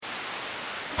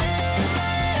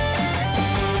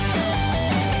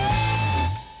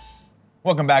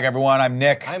Welcome back, everyone. I'm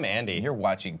Nick. I'm Andy. You're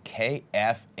watching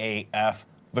KFAF,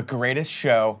 the greatest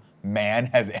show man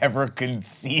has ever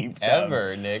conceived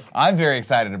Ever, of. Nick. I'm very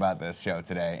excited about this show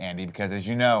today, Andy, because as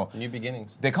you know, New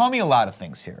beginnings. they call me a lot of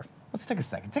things here. Let's take a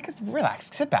second.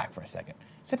 Relax. Sit back for a second.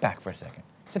 Sit back.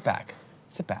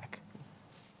 Sit back.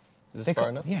 Is this far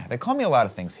enough? Yeah, they call me a lot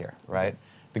of things here, right?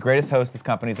 The greatest host this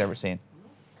company's ever seen.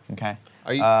 Okay.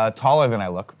 Are you taller than I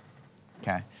look?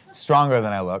 Okay. Stronger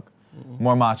than I look.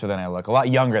 More macho than I look, a lot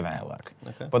younger than I look.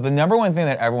 Okay. But the number one thing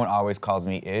that everyone always calls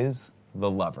me is the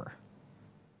lover.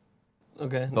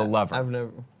 Okay. The lover. I've never.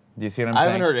 Do you see what I'm saying?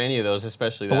 I haven't heard any of those,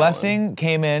 especially that Blessing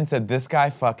came in, said this guy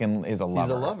fucking is a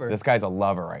lover. He's a lover. This guy's a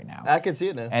lover right now. I can see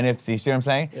it now. And if you see what I'm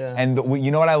saying? Yeah. And you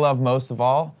know what I love most of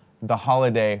all? The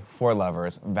holiday for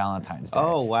lovers, Valentine's Day.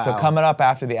 Oh, wow. So coming up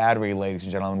after the ad read, ladies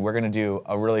and gentlemen, we're gonna do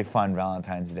a really fun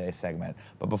Valentine's Day segment.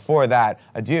 But before that,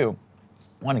 I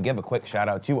want to give a quick shout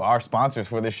out to our sponsors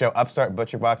for this show, Upstart,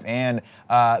 ButcherBox, and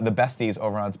the Besties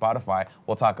over on Spotify.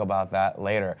 We'll talk about that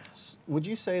later. Would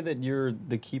you say that you're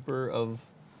the keeper of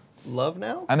love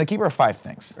now? I'm the keeper of 5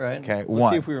 things. Right. Okay. Let's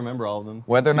One, see if we remember all of them.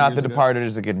 whether or 2 not years The ago. Departed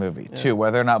is a good movie. Yeah. 2,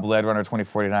 whether or not Blade Runner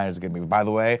 2049 is a good movie. By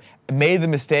the way, made the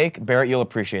mistake, Barrett, you'll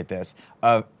appreciate this,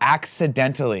 of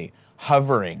accidentally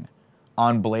hovering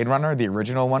on Blade Runner, the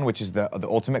original one, which is the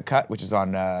ultimate cut, which is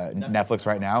on Netflix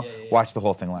right now. Yeah. Watched the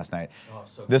whole thing last night. Oh,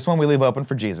 so This one we leave open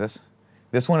for Jesus.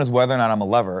 This one is whether or not I'm a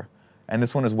lover. And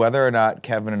this one is whether or not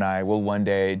Kevin and I will one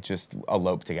day just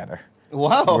elope together.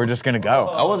 Wow. We're just gonna go.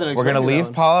 I wasn't We're gonna expecting that leave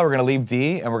one. Paula, we're gonna leave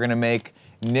Dee, and we're gonna make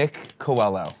Nick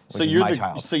Coelho, which is my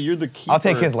child. So you're the keeper. I'll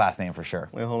take his last name for sure.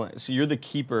 Wait, hold on. So you're the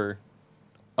keeper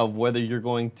of whether you're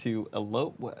going to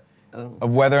elope. What? I don't know.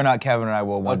 Of whether or not Kevin and I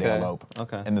will one day Okay. elope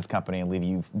in this company and leave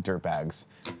you dirtbags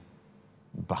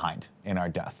behind in our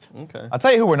dust. Okay. I'll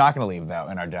tell you who we're not going to leave, though,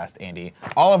 in our dust, Andy.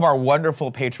 All of our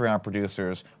wonderful Patreon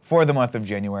producers for the month of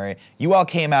January. You all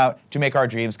came out to make our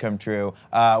dreams come true.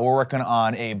 We're working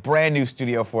on a brand new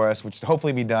studio for us, which should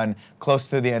hopefully be done close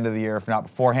to the end of the year, if not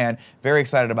beforehand. Very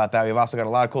excited about that. We've also got a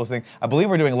lot of cool things. I believe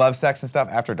we're doing Love, Sex, and Stuff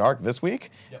After Dark this week.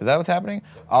 Yep. Is that what's happening?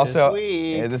 Yep. Also,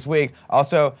 this week.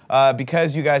 Also,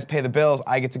 because you guys pay the bills,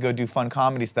 I get to go do fun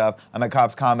comedy stuff. I'm at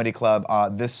Cops Comedy Club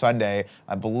this Sunday.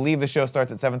 I believe the show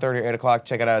starts at 7:30 or 8 o'clock.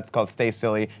 Check it out. It's called Stay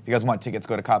Silly. If you guys want tickets,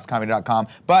 go to copscomedy.com.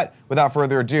 But without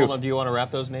further ado, Hold on. Do you want to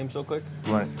wrap those names real quick?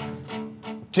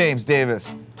 James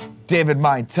Davis, David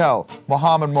Mintel,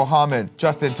 Mohammed,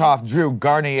 Justin Toft, Drew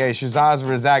Garnier, Shazaz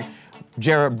Razak,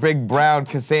 Jarrett Big Brown,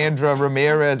 Cassandra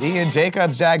Ramirez, Ian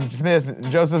Jacobs, Jack Smith,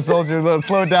 Joseph Soldier,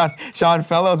 Slow Down, Sean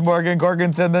Fellows, Morgan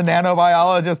Gorgonson, the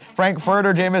nanobiologist, Frank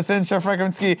Furter, Jameson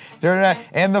Shafrakinsky,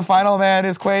 and the final man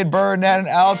is Quaid Burnett and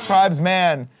Al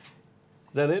Tribesman.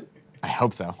 Is that it? I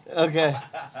hope so. Okay.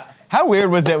 How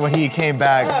weird was it when he came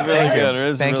back? Really good. It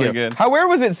was Thank really you. good. How weird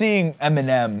was it seeing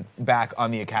Eminem back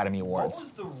on the Academy Awards? What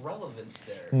was the relevance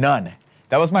there? None.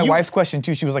 That was my wife's question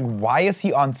too. She was like, "Why is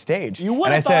he on stage?" You and I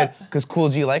would've said, thought- "Because Cool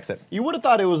G likes it." You would have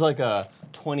thought it was like a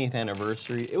 20th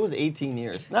anniversary. It was 18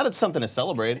 years. Not it's something to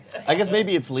celebrate. I guess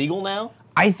maybe it's legal now.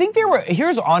 I think they were.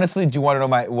 Here's honestly. Do you want to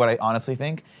know what I honestly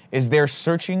think? Is they're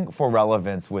searching for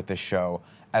relevance with the show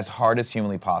as hard as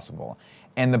humanly possible,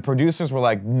 and the producers were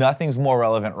like, "Nothing's more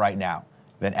relevant right now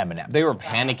than Eminem." They were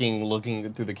panicking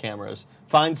looking through the cameras.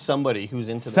 Find somebody who's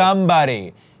into this.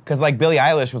 Somebody. Because like Billie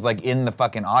Eilish was like in the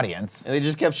fucking audience. And they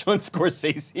just kept showing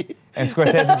Scorsese. And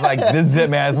Scorsese's like, "This is it,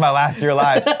 man. This is my last year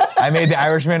alive. I made The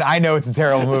Irishman. I know it's a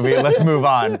terrible movie. Let's move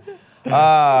on." Oh,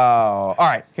 all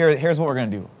right. Here's what we're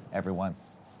gonna do, everyone.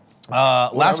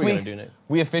 Last week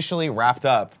we officially wrapped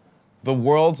up the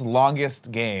world's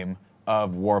longest game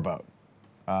of Warboat.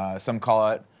 Some call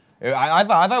it. I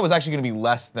thought it was actually going to be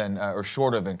less than or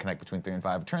shorter than Connect Between 3 and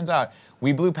 5. It turns out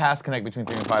we blew past Connect Between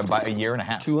 3 and 5 by a year and a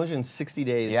half. 260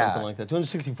 days, something like that.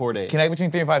 264 days. Connect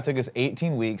Between 3 and 5 took us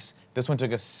 18 weeks. This one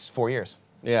took us 4 years.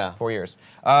 Yeah. 4 years.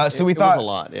 So we thought it was a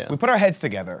lot, yeah. We put our heads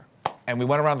together and we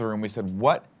went around the room. We said,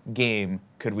 what game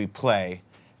could we play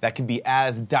that can be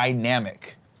as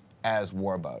dynamic as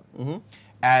Warboat? Mm-hmm.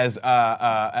 As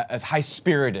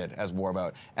high-spirited as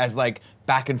Warboat, as like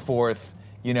back and forth,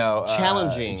 you know,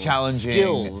 challenging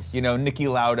skills. You know,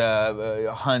 Niki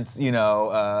Lauda, Hunt, you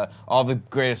know, all the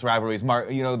greatest rivalries.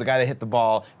 You know, the guy that hit the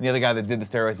ball, and the other guy that did the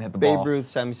steroids and hit the ball. Babe Ruth,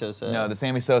 Sammy Sosa. No, the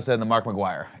Sammy Sosa and the Mark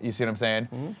McGuire. You see what I'm saying?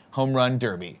 Mm-hmm. Home run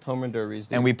derby. Home run derbies.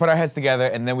 And we put our heads together,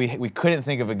 and then we couldn't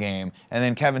think of a game. And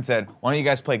then Kevin said, "Why don't you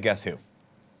guys play Guess Who?"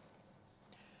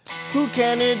 Who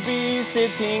can it be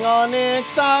sitting on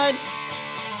Nick's side?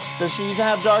 Does she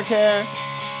have dark hair?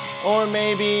 Or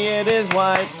maybe it is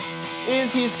white?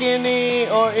 Is he skinny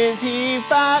or is he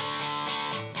fat?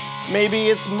 Maybe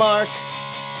it's Mark.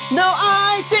 No,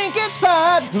 I think it's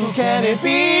Pat. Who can it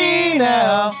be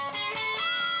now?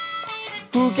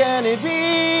 Who can it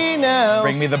be now?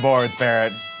 Bring me the boards,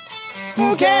 Barrett.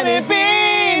 Who can it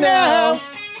be now?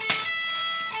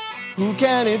 Who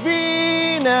can it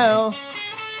be now?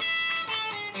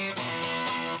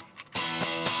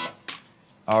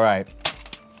 All right.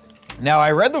 Now,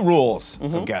 I read the rules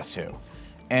of Guess Who,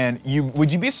 and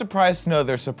would you be surprised to know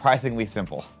they're surprisingly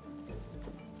simple?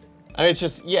 I mean, it's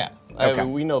just, yeah. Okay.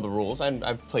 We know the rules.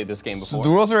 I've played this game before. So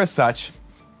the rules are as such.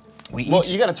 Well,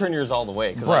 you got to turn yours all the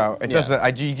way. Bro, it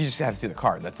doesn't. You just have to see the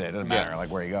card. That's it. It doesn't matter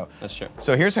like where you go. That's true.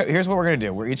 So here's what we're gonna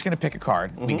do. We're each gonna pick a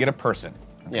card. We get a person.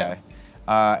 Okay.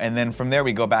 Yeah. And then from there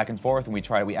we go back and forth and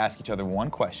we ask each other one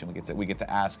question. We get to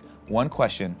ask one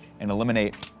question and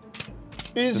eliminate.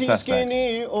 Is the he suspects.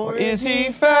 skinny or is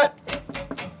he fat?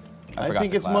 I forgot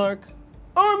think to it's clap. Mark.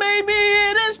 Or maybe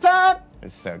it is Pat.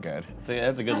 It's so good.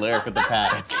 That's a good lyric with the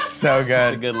Pat. So good.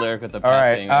 That's a good lyric with the Pat. All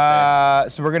right. Thing right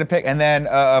So we're gonna pick, and then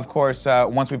of course,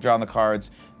 once we've drawn the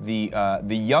cards, the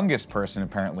youngest person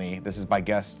apparently. This is by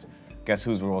guess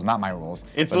whose rules, not my rules.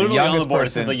 It's but literally the on the youngest board. It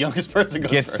person says the youngest person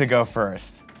goes gets first. to go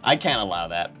first. I can't allow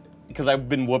that because I've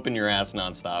been whooping your ass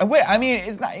nonstop. Wait, I mean,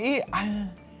 it's not.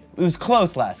 It was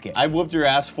close last game. I've whooped your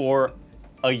ass for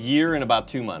a year and about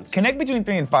 2 months. Connect between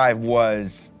 3 and 5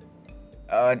 was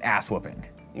an ass whooping.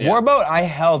 Yeah. Warboat, I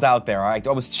held out there. I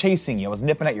was chasing you. I was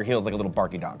nipping at your heels like a little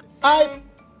barky dog.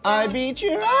 I beat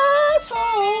your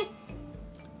asshole.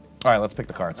 All right, let's pick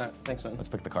the cards. All right, thanks, man. Let's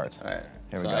pick the cards. All right.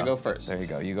 Here So we go. I go first. There you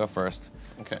go. You go first.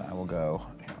 Okay. I will go.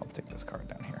 Here, I'll take this card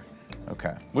down here.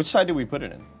 Okay. Which side do we put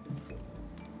it in?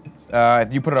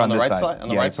 You put it on the this right side. side? On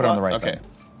the yeah, right you put it on the right Okay. side.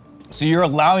 So you're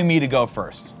allowing me to go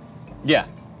first. Yeah.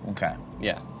 Okay.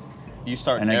 Yeah. You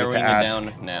start And I get narrowing to it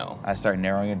ask- down now. I start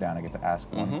narrowing it down. I get to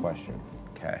ask one question.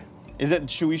 Okay. Is it?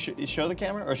 Should we show the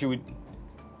camera or should we?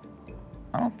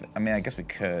 I don't. I mean, I guess we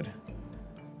could.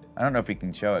 I don't know if we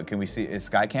can show it. Can we see? Is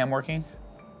Skycam working?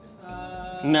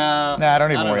 No. Nah,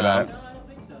 don't even worry about it. No, I don't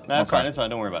think so. No, it's Okay. fine. It's fine.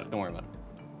 Don't worry about it. Don't worry about it.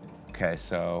 Okay,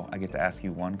 so I get to ask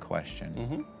you one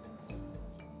question.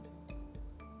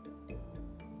 Mm-hmm.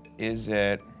 Is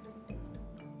it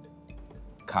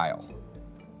Kyle?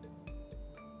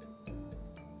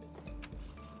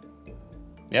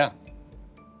 Yeah.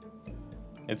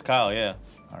 It's Kyle. Yeah.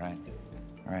 All right.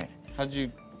 All right. How'd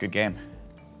you? Good game.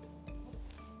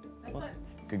 That's not,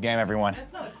 Good game, everyone.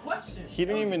 that's not a question. He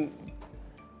didn't even.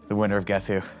 The winner of Guess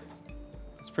Who.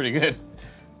 It's pretty good.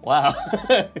 Wow.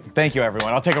 Thank you,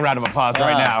 everyone. I'll take a round of applause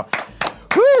right Ah. now.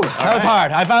 Whew, that was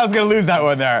hard. I thought I was going to lose that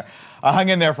one there. I hung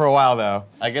in there for a while, though.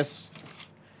 I guess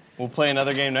we'll play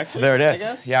another game next week. There it I is.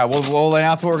 guess. Yeah, we'll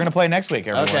announce what we're going to play next week,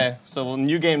 everyone. Okay. So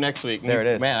new game next week. There it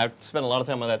is. Man, I spent a lot of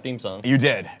time on that theme song. You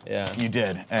did. Yeah. You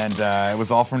did. And it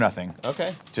was all for nothing.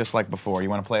 Okay. Just like before. You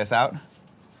want to play us out?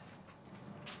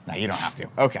 No, you don't have to.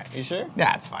 Okay. You sure?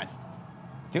 Yeah, it's fine.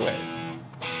 Do it.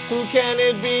 Who can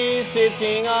it be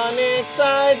sitting on Nick's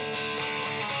side?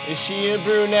 Is she a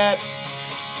brunette?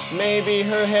 Maybe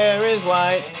her hair is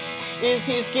white. Is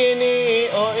he skinny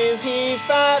or is he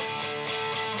fat?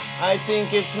 I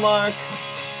think it's Mark.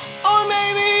 Or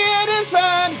maybe it is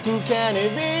Pat. Who can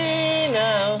it be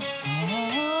now?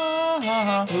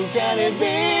 Who can it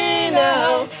be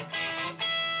now?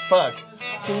 Fuck.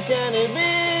 Who can it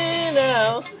be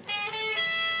now?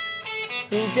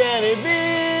 Who can it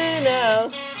be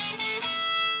now?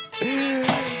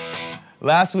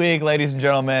 Last week, ladies and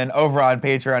gentlemen, over on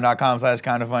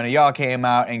patreon.com/kindafunny, y'all came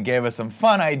out and gave us some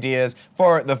fun ideas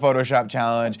for the Photoshop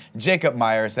challenge. Jacob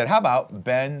Meyer said, how about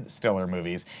Ben Stiller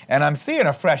movies? And I'm seeing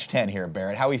a fresh 10 here,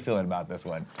 Barrett. How are we feeling about this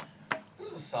one? It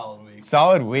was a solid week.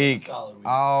 Solid week. Solid week.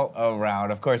 All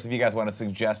around. Of course, if you guys want to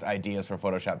suggest ideas for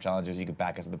Photoshop challenges, you can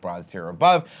back us at the bronze tier or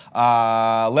above.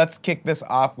 Let's kick this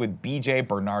off with BJ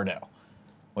Bernardo.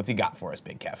 What's he got for us,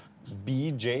 Big Kev?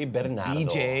 BJ Bernardo.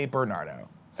 BJ Bernardo.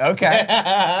 Okay.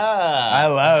 I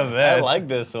love this. I like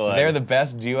this one. They're the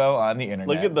best duo on the internet.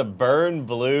 Look at the burn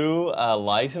blue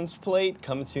license plate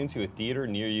coming soon to a theater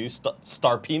near you.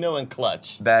 Starpino and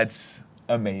Clutch. That's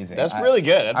amazing. That's really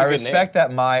good. That's a I good respect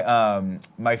that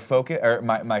my focus or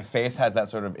my face has that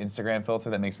sort of Instagram filter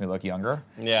that makes me look younger.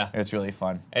 Yeah. It's really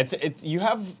fun. It's you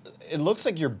have. It looks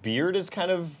like your beard is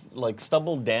kind of like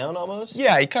stubbled down almost.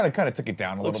 Yeah, he kind of took it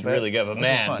down a Looks little bit. really good, but which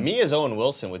is man, fun. me as Owen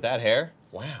Wilson with that hair.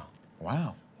 Wow.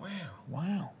 Wow. Wow.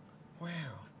 Wow. Wow.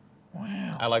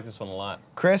 Wow. I like this one a lot.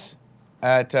 Chris,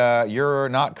 at You're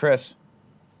Not Chris,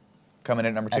 coming in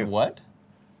at number 2. And what?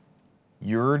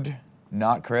 You're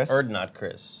Not Chris? Not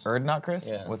Chris. Not Chris?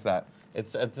 Yeah. What's that?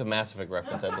 It's a Mass Effect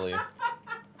reference, I believe.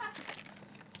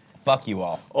 Fuck you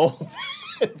all. Oh.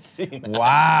 See,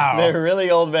 Wow. they're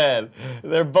really old men.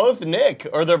 They're both Nick,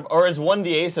 or is one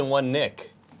the ace and one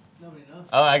Nick? Nobody knows.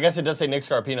 Oh, I guess it does say Nick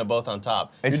Scarpino both on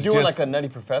top. It's You're doing just- like a Nutty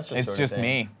Professor It's sort just of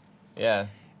thing. me. Yeah.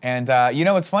 And you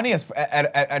know what's funny is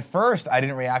at first I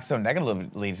didn't react so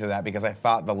negatively to that because I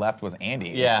thought the left was Andy.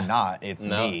 Yeah. It's not. It's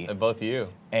No, me. both you.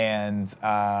 And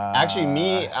Actually,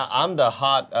 me, I'm the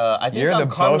hot. I think you're I'm the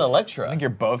Carmen both, Electra. I think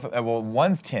you're both. Well,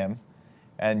 one's Tim,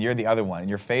 and you're the other one. And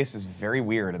your face is very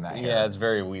weird in that hair. Yeah, it's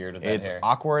very weird with that It's hair.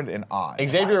 awkward and odd.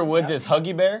 Xavier Woods is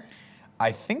Huggy Bear.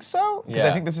 I think so because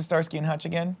Yeah. I think this is Starsky and Hutch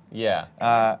again. Yeah.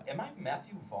 Am I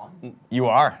Matthew Vaughn? You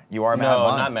are. You are Matt No,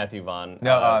 Vaughn. not Matthew Vaughn.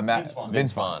 No, Matt, Vince Vaughn.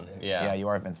 Vince Vaughn. Yeah. Yeah, you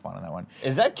are Vince Vaughn on that one.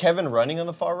 Is that Kevin Running on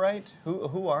the far right?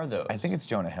 Who are those? I think it's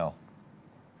Jonah Hill.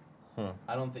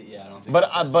 I don't think. Yeah, I don't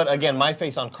think. But again, my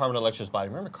face on Carmen Electra's body.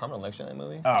 Remember Carmen Electra in that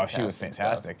movie? Oh, she was stuff.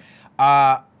 fantastic.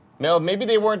 No, maybe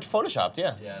they weren't photoshopped.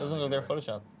 Yeah, Yeah, I doesn't don't look they're think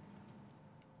photoshopped.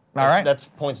 All right. That's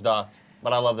points docked.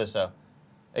 But I love this show.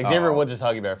 Xavier Oh, Woods is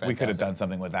Huggy Bear. Fantastic. We could have done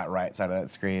something with that right side of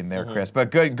that screen there, Chris.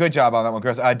 But good job on that one,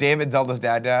 Chris. David Zelda's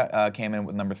dad came in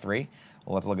with number 3.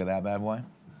 Well, let's look at that bad boy.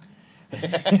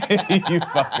 You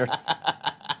fuckers.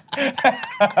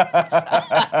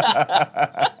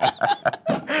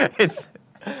 it's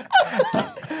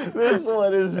This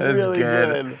one is That's really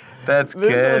good. good. That's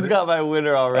This good. one's got my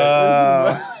winner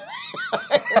already.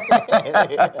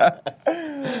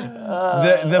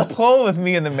 The pull with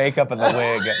me in the makeup and the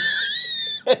wig.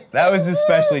 That was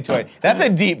especially choice. That's a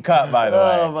deep cut, by the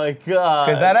Oh way. my god.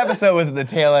 Because that episode was at the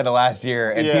tail end of last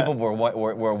year, and Yeah. people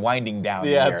were winding down.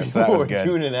 Yeah, the year, so people that was were good.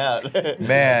 tuning out.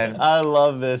 Man. I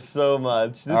love this so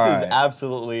much. This All is right.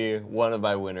 absolutely one of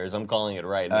my winners. I'm calling it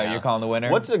right now. You're calling the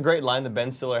winner? What's the great line that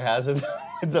Ben Stiller has with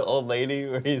the old lady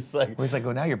where he's like, Where he's like,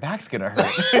 well, now your back's gonna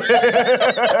hurt.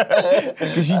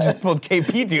 Because you just pulled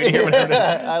KP duty or whatever it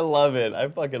is. I love it. I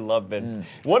fucking love Ben.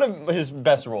 One of his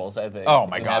best roles, I think. Oh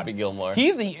my in God, Happy Gilmore.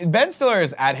 Ben Stiller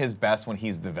is at his best when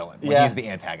he's the villain, when Yeah. he's the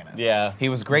antagonist. Yeah. he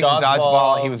was great in Dodgeball.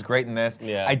 Dodgeball. He was great in this.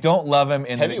 Yeah. I don't love him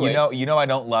in the, Heavyweights. you know I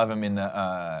don't love him in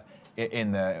the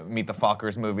Meet the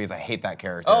Fockers movies. I hate that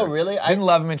character. Oh, really? I didn't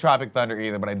love him in Tropic Thunder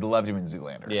either, but I loved him in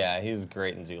Zoolander. Yeah, he's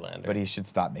great in Zoolander. But he should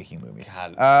stop making movies.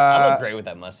 God, I look great with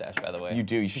that mustache, by the way. You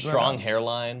do. You should grow Strong it out.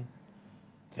 hairline.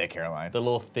 Thick hairline. The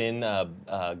little thin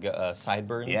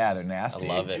sideburns. Yeah, they're nasty.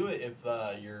 I love do it. it if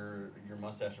your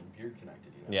mustache and beard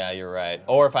connected. You know? Yeah, you're right.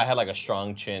 Or if I had like a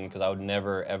strong chin, because I would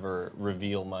never ever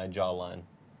reveal my jawline,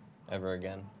 ever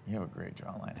again. You have a great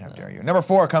jawline. How dare you? Number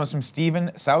 4 comes from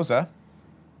Steven Souza.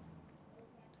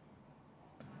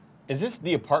 Is this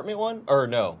the apartment one or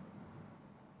no?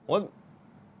 What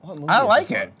movie I is like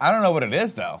this it. one? I don't know what it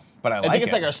is though, but I like it. I think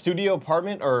it's like a studio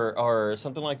apartment or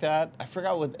something like that. I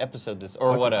forgot what episode this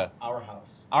or what a Our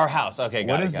house. our house. Okay, What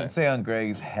got does got it say on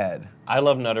Greg's head? I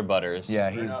love Nutter Butters. Yeah,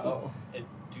 he's. A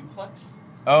duplex.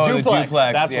 Oh, Duplex. the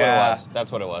duplex. That's yeah. what it was.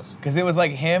 That's what it was. Because it was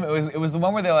like him. It was the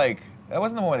one where they like. That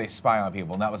wasn't the one where they spy on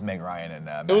people. And that was Meg Ryan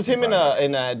and. It was him in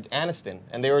Broderick. Aniston,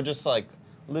 and they were just like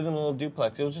living in a little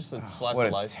duplex. It was just a slice What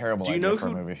of a life. terrible Do you idea know for a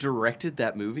who movie. directed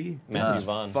that movie? This Matthew is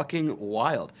Vaughn. fucking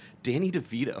wild. Danny DeVito.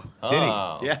 Did he?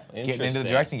 Oh, Yeah. Getting into the interesting.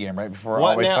 directing game right before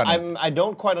What Always now? Sunny. I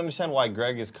don't quite understand why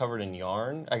Greg is covered in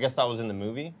yarn. I guess that was in the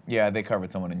movie. Yeah, they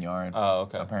covered someone in Yarn. Oh,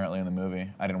 okay. Apparently in the movie.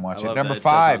 I didn't watch I it. love Number that it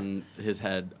says 5. on his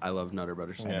head, I love Nutter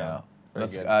Butters. I Yeah. know. Very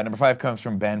Let's- good. number 5 comes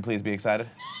from Ben. Please be excited.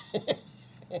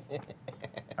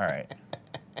 All right.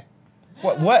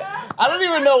 What? I don't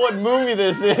even know what movie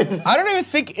this is. I don't even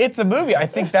think it's a movie. I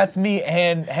think that's me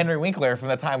and Henry Winkler from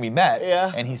the time we met.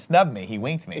 Yeah. And he snubbed me. He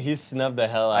winked me. He snubbed the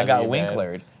hell out I of got you, man.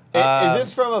 Winklered. Is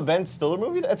this from a Ben Stiller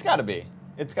movie? It's got to be.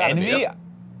 It's got to be. Envy? Yep.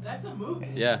 That's a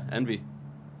movie. Yeah, Envy.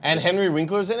 And Henry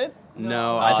Winkler's in it?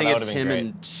 No, Oh, I think that it's would've been him great.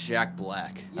 and Shaq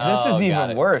Black. This Oh, is got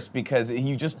even it. worse because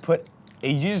you just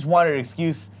wanted an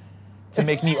excuse to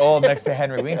make me old next to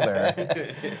Henry Winkler.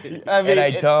 I mean,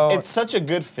 I don't- It's such a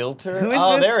good filter. Who is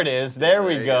oh, this? there it is. There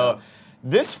we you go. go.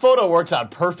 This photo works out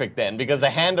perfect then because the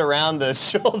hand around the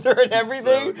shoulder and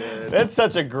everything. good. That's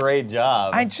such a great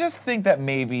job. I just think that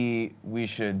maybe we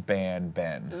should ban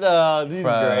Ben No, he's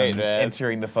from great, man.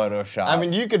 entering the Photoshop. I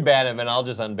mean, you could ban him and I'll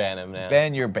just unban him now.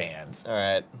 Ben, you're banned. All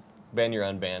right. Ben, you're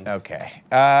unbanned. Okay.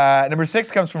 Number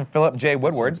 6 comes from Philip J.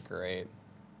 Woodward. That's great.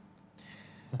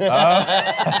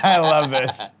 I love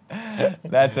this.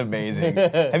 That's amazing.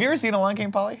 Have you ever seen Along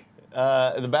Came Polly?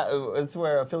 It's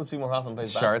where Philip Seymour Hoffman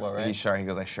plays basketball, right? He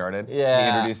goes, I sharted. Yeah. He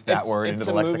introduced that word it's into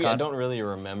the a lexicon. movie I don't really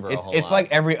remember a whole It's lot.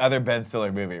 like every other Ben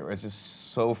Stiller movie where it's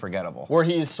just so forgettable. Where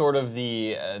he's sort of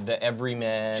the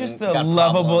everyman. Just the got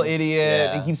lovable problems. idiot.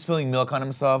 Yeah. He keeps spilling milk on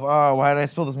himself. Oh, why did I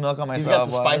spill this milk on He's myself?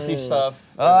 got the spicy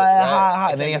stuff.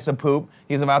 And then he has to poop.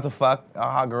 He's about to fuck a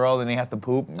hot girl, then he has to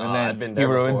poop, and I've been then he there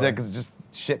ruins before. it because just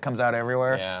shit comes out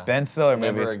everywhere. Yeah. Ben Stiller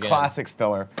Never movies, again. classic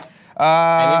Stiller.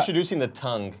 And introducing the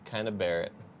tongue, kind of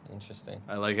Barrett. Interesting.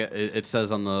 I like it. It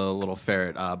says on the little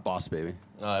ferret, boss baby.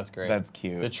 Oh, that's great. That's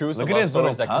cute. The truest Look of at love his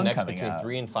little stories that tongue connects coming between out.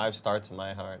 3 and 5 stars in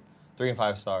my heart. 3 and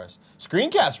 5 stars.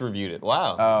 Screencast reviewed it.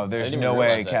 Wow. Oh, I there's didn't no even way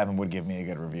realize that. Kevin would give me a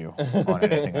good review on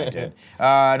anything I did.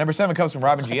 Number 7 comes from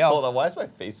Robin GL. Hold on, why is my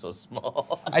face so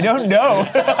small? I don't know.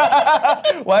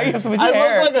 Why do you have so much hair?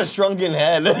 I look like a shrunken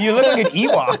head. You look like an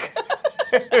Ewok.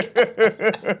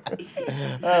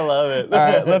 I love it. All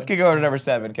right, let's kick over to number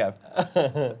 7, Kev.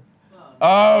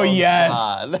 Oh, yes.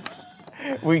 God.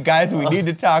 We need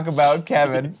to talk about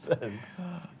Kevin.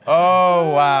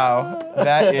 Oh, wow.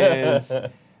 That is...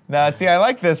 Now, see, I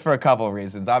like this for a couple of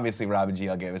reasons. Obviously, Robin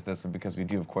GL gave us this one because we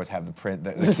do, of course, have the print,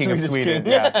 the King of Sweetest Sweden,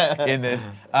 King. yeah, in this.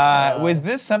 Was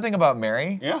this something about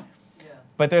Mary? Yeah. Yeah.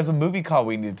 But there's a movie called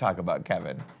We Need to Talk About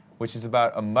Kevin, which is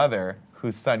about a mother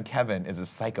whose son Kevin is a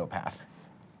psychopath.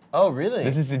 Oh, really?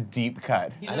 This is a deep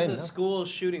cut. He I does didn't a know. school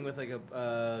shooting with like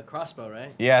a crossbow,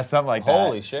 right? Yeah, something like that.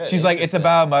 Holy shit, She's like, it's interesting.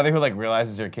 about a mother who like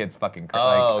realizes her kid's fucking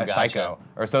Oh, like a gotcha. psycho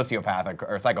or sociopath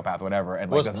or psychopath, whatever.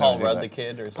 And Was like, doesn't Paul know what to do Rudd with the it.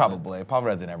 kid or something? Probably. Paul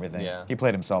Rudd's in everything. Yeah. He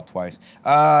played himself twice.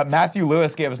 Matthew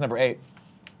Lewis gave us number 8.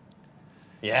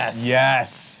 Yes.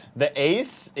 Yes. The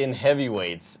ace in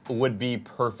heavyweights would be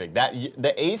perfect.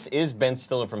 The ace is Ben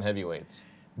Stiller from Heavyweights.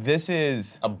 This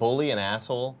is A bully, an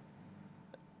asshole.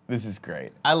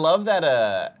 great. I love that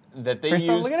that they First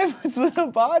off, used. look at everyone's little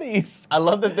bodies. I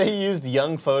love that they used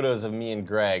young photos of me and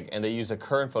Greg, and they used a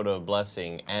current photo of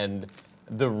Blessing, and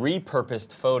the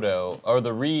repurposed photo or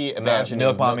the reimagining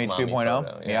Milk of Mommy Milk 2.0?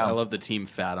 photo. Yeah. I love the team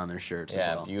fat on their shirts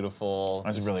Yeah, as well. beautiful.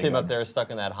 That's There's really Tim good. up there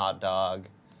stuck in that hot dog.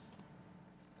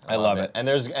 I love it.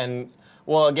 And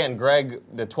well, again, Greg,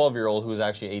 the 12-year-old who was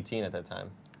actually 18 at that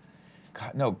time.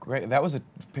 God, no, great. That was a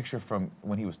picture from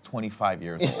when he was 25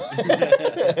 years old.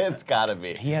 It's gotta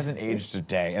be. He hasn't aged a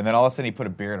day, and then all of a sudden he put a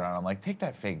beard on. I'm like, take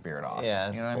that fake beard off. Yeah,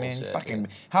 you that's know what I mean? bullshit, Fucking.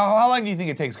 dude. How long do you think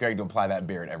it takes Greg to apply that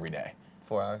beard every day?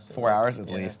 4 hours. 4 hours at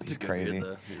Yeah. least. It's He's a good crazy.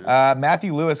 beard, though.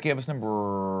 Matthew Lewis gave us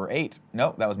number 8.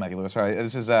 Nope, that was Matthew Lewis. Sorry,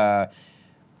 this is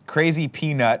Crazy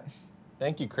Peanut.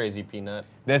 Thank you, Crazy Peanut.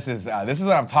 This is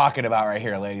what I'm talking about right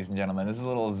here, ladies and gentlemen. This is a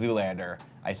little Zoolander.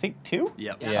 I think 2.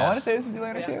 Yep. Yeah. I want to say this is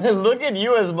Zoolander 2. Look at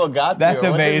you as Bugatti. That's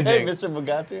amazing. What's his name,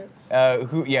 Mr. Bugatti?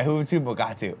 Who to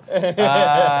Bugatu.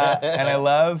 And I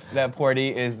love that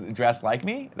Porty is dressed like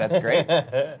me. That's great.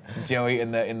 Joey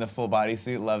in the full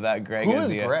bodysuit. Love that. Greg Who is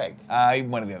is the, Greg?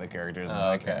 One of the other characters. Oh,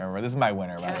 I okay. can't remember. This is my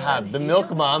winner. By the way. God, the Milk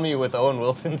Mommy with Owen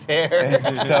Wilson's hair. This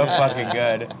is so fucking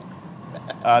good.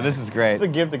 This is great. It's a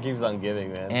gift that keeps on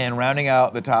giving, man. And rounding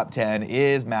out the top 10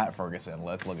 is Matt Ferguson.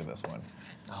 Let's look at this one.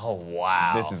 Oh,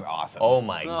 wow. This is awesome. Oh,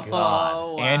 my God.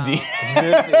 Oh, wow. Andy.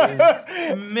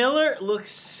 Miller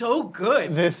looks so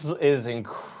good. This is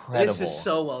incredible. This is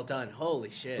so well done. Holy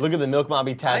shit. Look at the Milk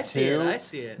Mommy tattoo. I see it, I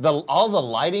see it. All the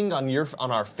lighting on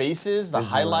our faces, the This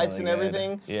is highlights really and good.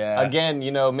 everything. Yeah. Again,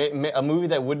 you know, a movie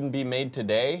that wouldn't be made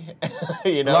today.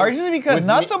 You know, Largely because with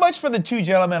not me- so much for the two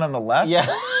gentlemen on the left. Yeah.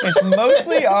 It's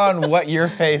mostly on what your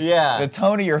face, Yeah. the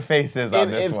tone of your face is on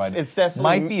this one. It's definitely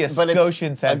might be a but it's- skosh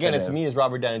sensitive. Again, it's me as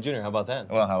Robert Downey Jr. How about that?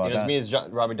 Well, how about you know, that? It's me as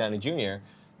Robert Downey Jr.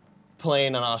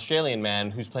 playing an Australian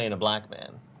man who's playing a black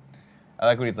man. I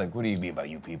like when he's like, "What do you mean by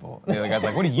you people?" And the other guy's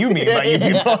like, "What do you mean by you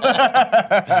people?"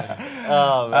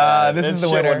 Oh man, this is the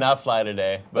shit winner. would not fly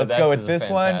today. But Let's go with is this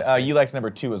one. fantastic. You likes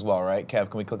number 2 as well, right, Kev?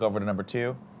 Can we click over to number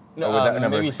 2? No, Or was that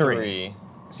number maybe 3?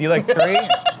 So you like 3?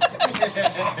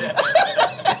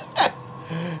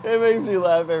 It makes me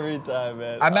laugh every time,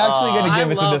 man. I'm actually going to I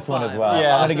give it to love this one as 5. well.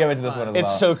 Yeah. I'm going to give it to this one as well.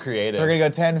 It's so creative. So we're going to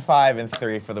go 10, 5, and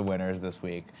 3 for the winners this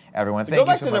week. Everyone, thank Go you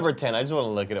back so to much. number 10. I just want to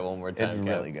look at it one more time. It's Kev.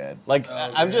 really good. Like So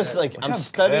I'm just good. like Look I'm how good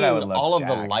studying I would look all of the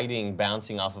jacked. lighting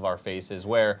bouncing off of our faces,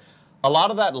 where a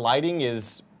lot of that lighting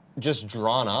is just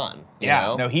drawn on. You Yeah,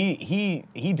 know? no, he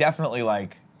definitely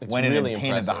like It's went in really and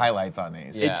painted the impressive. highlights on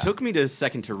these. Yeah. It took me a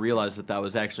second to realize that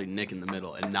was actually Nick in the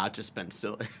middle and not just Ben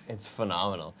Stiller. It's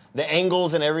phenomenal. The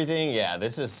angles and everything. Yeah,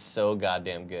 this is so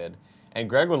goddamn good. And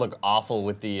Greg would look awful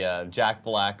with the Jack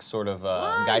Black sort of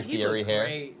Guy Fieri hair.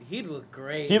 He'd look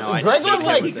great. Greg looks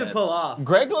like he could pull off.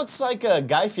 Greg looks like a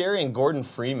Guy Fieri and Gordon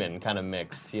Freeman kind of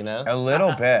mixed, you know? A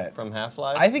little bit. From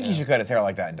Half-Life. I think he should cut his hair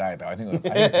like that and dye it, though. I think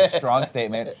it's a strong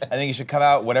statement. I think he should come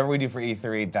out, whatever we do for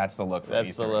E3, that's the look for E3.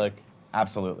 That's the look.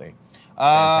 Absolutely.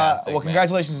 Fantastic, well,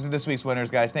 congratulations to this week's winners,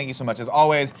 guys. Thank you so much. As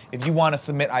always, if you want to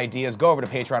submit ideas, go over to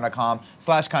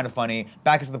patreon.com/kindafunny.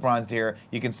 Back us the bronze deer.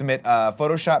 You can submit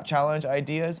Photoshop challenge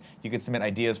ideas. You can submit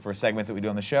ideas for segments that we do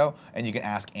on the show. And you can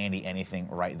ask Andy anything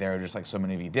right there, just like so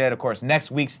many of you did. Of course, next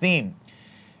week's theme.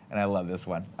 And I love this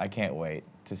one. I can't wait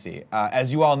to see.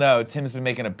 As you all know, Tim's been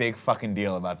making a big fucking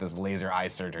deal about this laser eye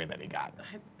surgery that he got.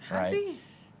 Has he?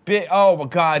 Oh my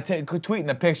God! Tweeting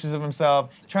the pictures of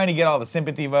himself, trying to get all the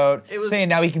sympathy vote, saying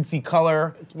now he can see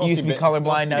color. He used to be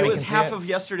colorblind. Now he can see it. It was half of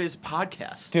yesterday's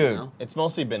podcast, dude. You know? It's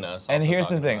mostly been us. And here's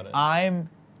the thing: I'm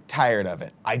tired of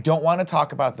it. I don't want to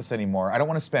talk about this anymore. I don't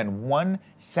want to spend 1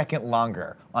 second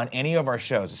longer on any of our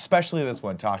shows, especially this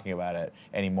one, talking about it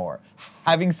anymore.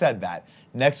 Having said that,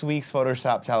 next week's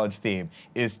Photoshop challenge theme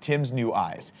is Tim's new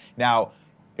eyes. Now,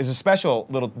 there's a special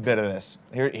little bit of this.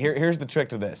 Here's the trick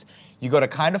to this. You go to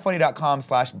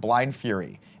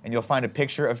kindafunny.com/blindfury, and you'll find a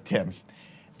picture of Tim.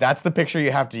 That's the picture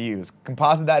you have to use.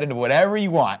 Composite that into whatever you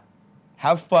want.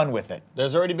 Have fun with it.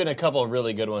 There's already been a couple of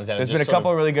really good ones. There's been a couple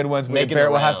of really good ones.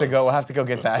 Barrett will have to go. We'll have to go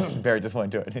get that. Barrett just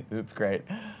went to it. It's great.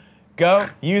 Go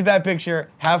use that picture.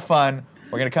 Have fun.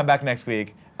 We're gonna come back next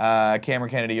week.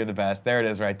 Cameron Kennedy, you're the best. There it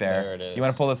is right there. There it is. You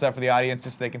want to pull this up for the audience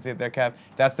just so they can see it there, Kev?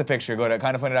 That's the picture. Go to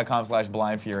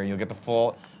kindafunny.com/blindfury. You'll get the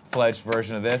full-fledged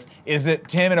version of this. Is it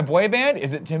Tim in a boy band?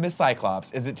 Is it Tim as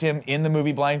Cyclops? Is it Tim in the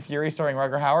movie Blind Fury starring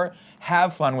Rutger Hauer?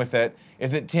 Have fun with it.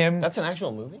 Is it Tim? That's an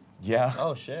actual movie? Yeah.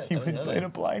 Oh, shit. He played a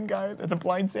blind guy. That's a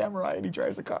blind samurai, and he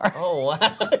drives a car. Oh, wow.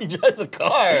 He drives a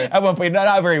car. At one point,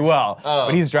 not very well. Oh.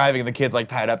 But he's driving, and the kid's like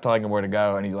tied up, telling him where to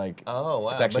go, and he's like, oh, wow.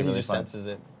 It's actually but he really just fun. senses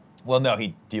it. Well, no,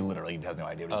 he literally has no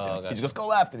idea what he's doing. Okay. He just goes, go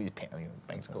left, and he's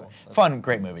bangs. Cool. Fun,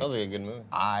 great movie. Sounds like a good movie.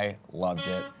 I loved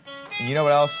it. And you know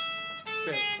what else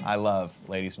I love,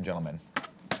 ladies and gentlemen,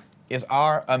 is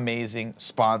our amazing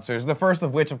sponsors. The first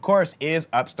of which, of course, is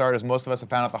Upstart. As most of us have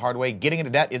found out the hard way, getting into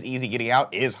debt is easy, getting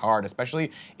out is hard, especially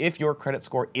if your credit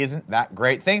score isn't that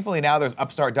great. Thankfully, now there's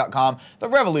Upstart.com, the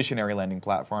revolutionary lending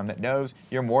platform that knows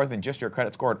you're more than just your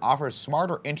credit score and offers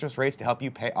smarter interest rates to help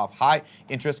you pay off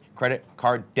high-interest credit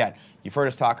card debt. You've heard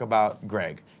us talk about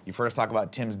Greg. You've heard us talk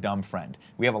about Tim's dumb friend.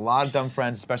 We have a lot of dumb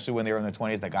friends, especially when they were in their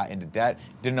 20s, that got into debt,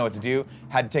 didn't know what to do,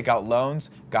 had to take out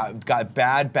loans, got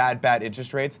bad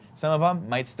interest rates. Some of them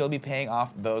might still be paying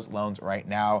off those loans right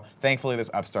now. Thankfully,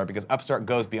 there's Upstart, because Upstart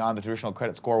goes beyond the traditional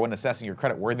credit score when assessing your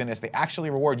credit worthiness. They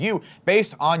actually reward you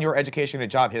based on your education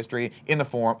and job history in the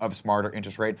form of a smarter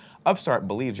interest rate. Upstart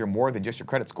believes you're more than just your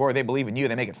credit score. They believe in you.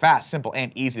 They make it fast, simple,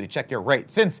 and easy to check your rate.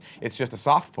 Since it's just a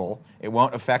soft pull, it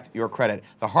won't affect your credit.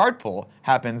 The hard pull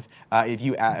happens if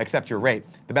you accept your rate.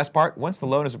 The best part, once the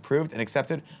loan is approved and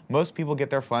accepted, most people get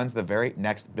their funds the very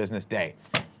next business day.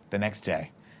 The next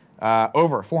day.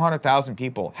 Over 400,000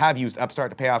 people have used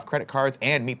Upstart to pay off credit cards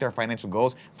and meet their financial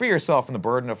goals. Free yourself from the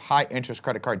burden of high-interest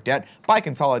credit card debt by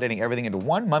consolidating everything into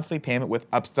one monthly payment with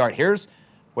Upstart. Here's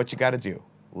what you got to do.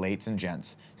 Ladies and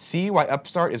gents, see why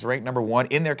Upstart is ranked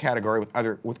 #1 in their category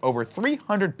with over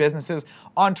 300 businesses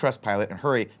on Trustpilot, and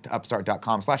hurry to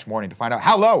upstart.com/morning to find out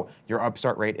how low your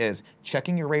Upstart rate is.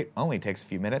 Checking your rate only takes a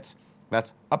few minutes.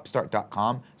 That's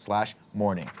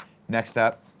upstart.com/morning. Next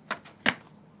up,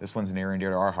 this one's near and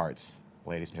dear to our hearts,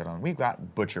 ladies and gentlemen. We've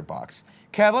got Butcher Box.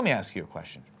 Kev, let me ask you a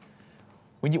question.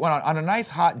 When you on a nice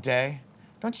hot day,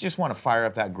 don't you just want to fire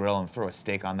up that grill and throw a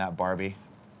steak on that Barbie?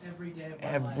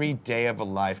 Every day of a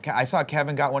life. I saw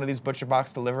Kevin got one of these Butcher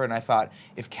Box delivered, and I thought,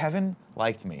 if Kevin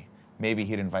liked me, maybe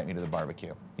he'd invite me to the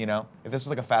barbecue. You know? If this was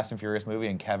like a Fast and Furious movie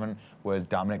and Kevin was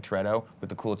Dominic Toretto with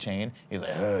the cool chain, he's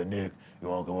like, hey, Nick, you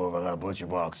want to come over? I got a Butcher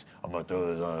Box. I'm going to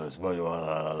throw this on this Butcher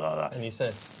Box. And you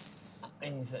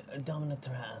said, Dominic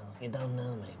Toretto, you don't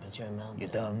know me, but you're a mountain. You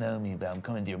don't know me, but I'm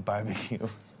coming to your barbecue.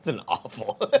 It's an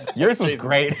awful. Yours was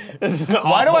great.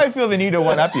 Why do I feel the need to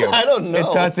one-up you? I don't know.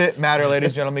 It doesn't matter, ladies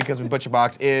and gentlemen, because Butcher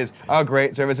Box is a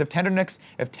great service. If tenderness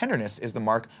is the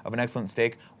mark of an excellent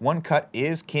steak, one cut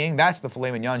is king. That's the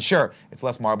filet mignon. Sure, it's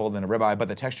less marble than a ribeye, but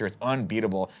the texture is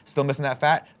unbeatable. Still missing that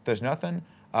fat? There's nothing.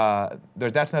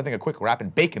 That's nothing a quick wrap in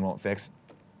bacon won't fix.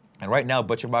 And right now,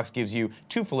 Butcher Box gives you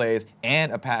 2 fillets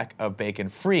and a pack of bacon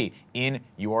free in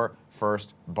your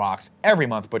first box. Every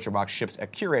month, Butcher Box ships a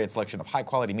curated selection of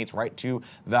high-quality meats right to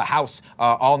the house.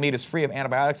 All meat is free of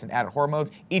antibiotics and added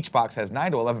hormones. Each box has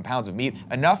 9 to 11 pounds of meat,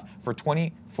 enough for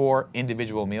 24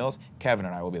 individual meals. Kevin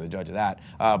and I will be the judge of that.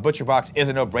 Butcher Box is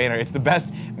a no-brainer. It's the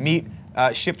best meat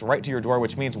shipped right to your door,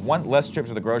 which means one less trip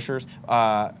to the grocers.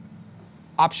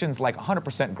 Options like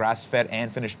 100% grass-fed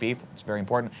and finished beef, which is very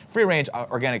important, free-range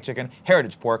organic chicken,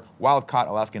 heritage pork, wild-caught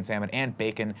Alaskan salmon, and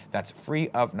bacon that's free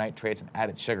of nitrates and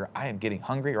added sugar. I am getting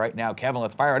hungry right now. Kevin,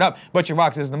 let's fire it up.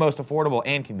 ButcherBox is the most affordable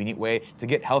and convenient way to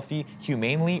get healthy,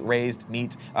 humanely raised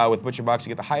meat. With ButcherBox, you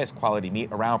get the highest quality meat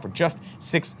around for just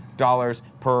 $6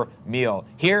 per meal.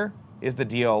 Here is the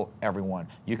deal, everyone.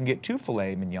 You can get 2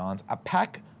 filet mignons, a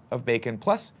pack of bacon,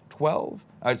 plus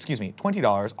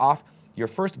 $20 off your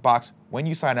first box when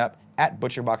you sign up at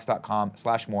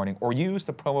butcherbox.com/morning or use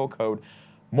the promo code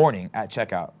morning at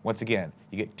checkout. Once again,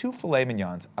 you get 2 filet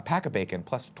mignons, a pack of bacon,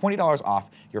 plus $20 off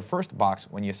your first box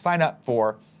when you sign up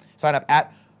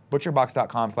at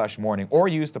butcherbox.com/morning or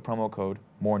use the promo code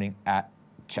morning at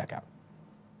checkout.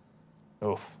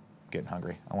 Oof, getting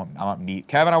hungry. I want meat.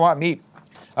 Kevin, I want meat.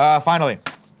 Finally,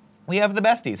 we have the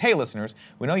besties. Hey, listeners,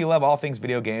 we know you love all things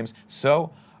video games,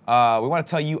 so we want to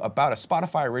tell you about a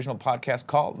Spotify original podcast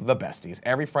called The Besties.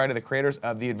 Every Friday, the creators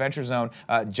of The Adventure Zone,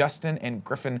 Justin and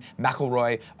Griffin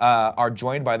McElroy, are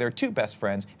joined by their 2 best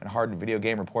friends and hardened video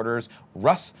game reporters,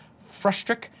 Russ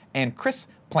Frustrick and Chris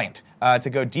Plant, to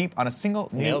go deep on a single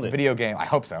new video game. I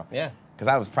hope so. Yeah. Because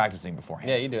I was practicing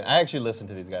beforehand. Yeah, you do. I actually listen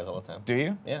to these guys all the time. Do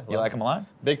you? Yeah. You like them a lot?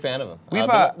 Big fan of them. We've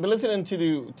been listening to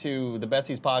the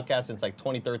Besties podcast since like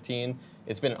 2013.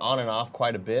 It's been on and off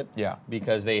quite a bit. Yeah.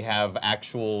 Because they have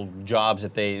actual jobs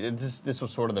that this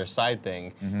was sort of their side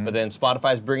thing. But then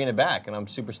Spotify's bringing it back, and I'm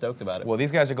super stoked about it. Well,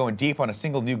 these guys are going deep on a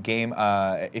single new game.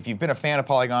 If you've been a fan of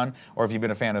Polygon, or if you've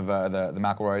been a fan of the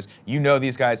McElroys, you know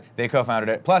these guys. They co-founded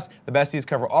it. Plus, the Besties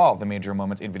cover all the major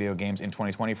moments in video games in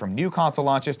 2020, from new console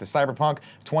launches to Cyberpunk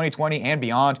 2020 and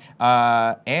beyond.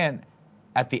 And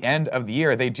at the end of the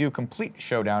year, they do complete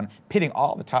showdown, pitting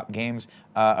all the top games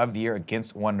of the year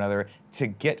against one another to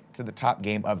get to the top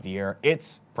game of the year.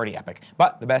 It's pretty epic.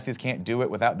 But the Besties can't do it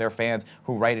without their fans,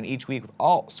 who write in each week with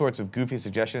all sorts of goofy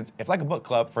suggestions. It's like a book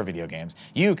club for video games.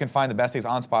 You can find the Besties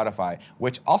on Spotify,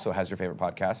 which also has your favorite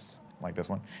podcasts, like this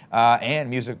one, and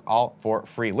music, all for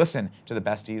free. Listen to the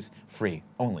Besties free,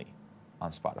 only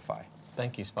on Spotify.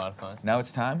 Thank you, Spotify. Now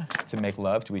it's time to make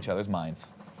love to each other's minds.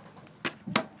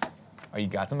 Oh, you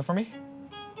got something for me?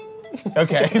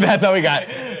 Okay, that's all we got.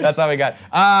 That's all we got.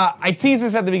 I teased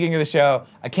this at the beginning of the show.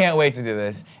 I can't wait to do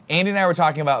this. Andy and I were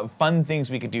talking about fun things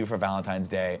we could do for Valentine's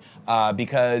Day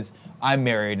because I'm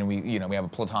married and we have a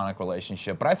platonic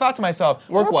relationship. But I thought to myself,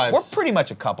 we're pretty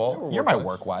much a couple. You're my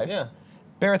work wife. Yeah.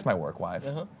 Barrett's my work wife.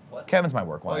 What? Kevin's my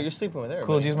work wife. Oh, you're sleeping with everybody.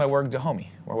 Cool G's my work homie.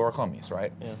 We're work homies,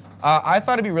 right? Yeah. I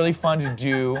thought it'd be really fun to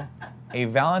do a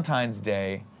Valentine's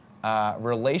Day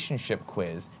relationship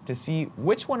quiz to see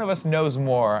which one of us knows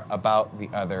more about the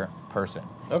other person.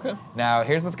 Okay. Now,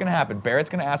 here's what's going to happen. Barrett's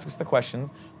going to ask us the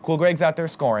questions. Cool Greg's out there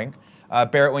scoring.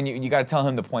 Barrett, when you got to tell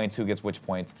him the points, who gets which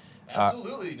points.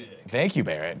 Absolutely, Nick. Thank you,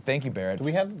 Barrett. Thank you, Barrett. Do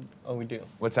we have? Oh, we do.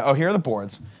 What's that? Oh, here are the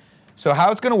boards. So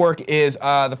how it's going to work is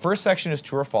the first section is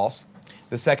true or false.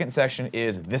 The second section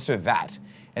is this or that.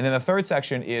 And then the third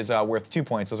section is worth 2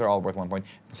 points. Those are all worth 1 point.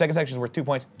 The second section is worth 2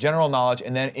 points, general knowledge.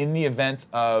 And then in the event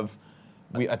of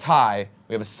a tie,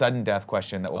 we have a sudden death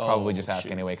question that we'll probably just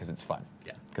ask anyway because it's fun.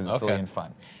 Yeah. Because it's silly and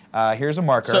fun. Here's a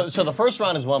marker. So the first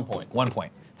round is 1 point. 1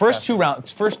 point. First two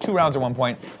rounds are 1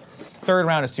 point. Third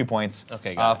round is 2 points.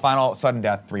 Okay, got it. Final sudden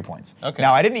death, 3 points. Okay.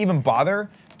 Now I didn't even bother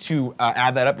to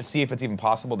add that up to see if it's even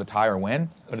possible to tie or win,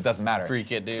 but it doesn't matter.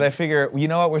 Freak it, dude. So I figure, you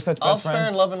know what, we're such best friends. All's fair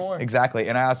in love and war. Exactly,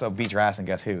 and I also beat your ass and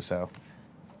guess who, so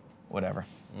whatever.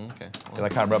 Okay. Feel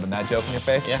like kind of rubbing that joke in your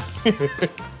face? Yeah.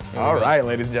 All right,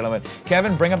 ladies and gentlemen.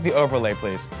 Kevin, bring up the overlay,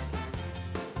 please.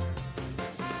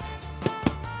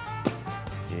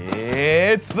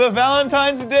 It's the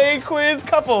Valentine's Day quiz,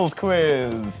 couples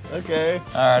quiz. Okay. All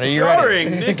right, are you ready?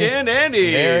 Starring Nick and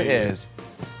Andy. There it is.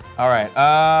 All right.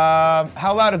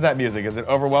 How loud is that music? Is it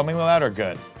overwhelmingly loud or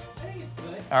good? I think it's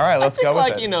good. All right, let's go with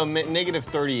like, it. you know, negative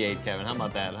 38, Kevin. How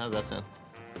about that? How does that sound?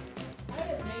 I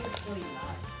had a negative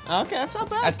 29. Okay, that's not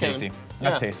bad. That's Kevin. tasty.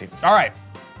 That's Yeah. tasty. All right.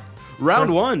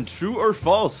 Round 1, true or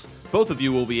false? Both of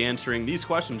you will be answering these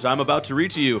questions I'm about to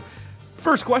read to you.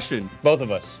 First question. Both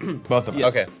of us. Both of us.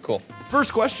 Yes. Okay, cool.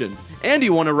 First question. Andy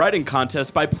won a writing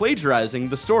contest by plagiarizing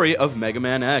the story of Mega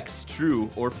Man X. True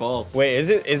or false? Wait,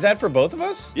 is that for both of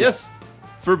us? Yes,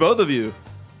 for both of you.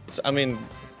 So, I mean,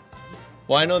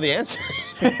 well, I know the answer.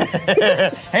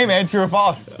 Hey, man, true or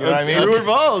false? You know what I mean? True or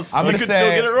false? I'm you gonna could say-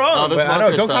 still get it wrong. Oh, this But I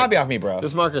marker don't sucks. copy off me, bro.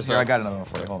 This marker sucks. Here, I got another one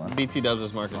for you. Hold on. BT dubs,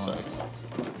 this marker sucks.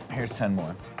 Here's 10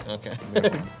 more. Okay.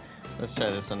 Let's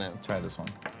try this one out. Try this one.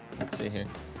 Let's see here.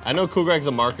 I know Cool Greg's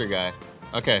a marker guy.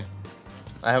 Okay.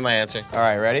 I have my answer. All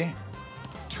right, ready?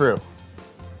 True.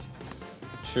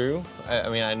 true. I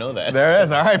mean, I know that. There it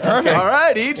is. All right, perfect. All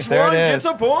right, each There one it gets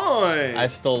is. a point. I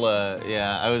stole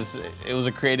it was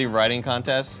a creative writing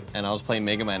contest, and I was playing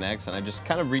Mega Man X, and I just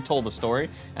kind of retold the story,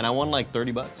 and I won like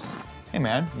 $30. Hey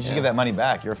man, you should Yeah. give that money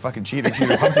back. You're a fucking cheater,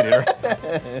 pumpkin eater.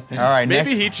 All right,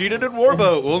 Maybe he cheated at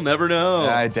Warboat. We'll never know.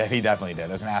 he definitely did.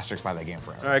 There's an asterisk by that game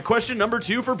forever. All right, question number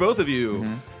 2 for both of you.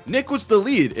 Nick was the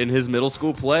lead in his middle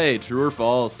school play. True or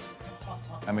false?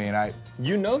 I mean,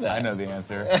 You know that. I know the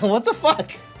answer. What the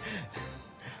fuck?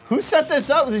 Who set this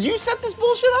up? Did you set this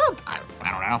bullshit up? I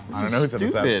don't know. I don't know who set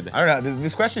this up. stupid. I don't know.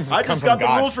 These questions just I come just from got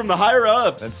God. the rules from the higher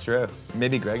ups. That's true.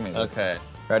 Maybe Greg made this. Okay.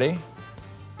 Ready?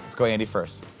 Let's go Andy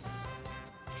first.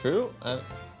 True?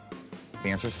 The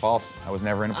answer is false. I was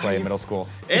never in a play in middle school.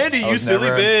 Andy, I you was silly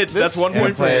never bitch. That's 1 in a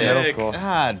point for play in middle Nick. school.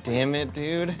 God damn it,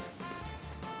 dude.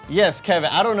 Yes, Kevin.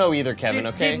 I don't know either, Kevin,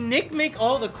 okay? Did Nick make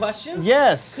all the questions?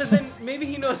 Yes. Because then maybe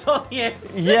he knows all the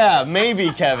answers. Yeah, maybe,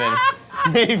 Kevin.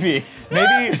 Maybe.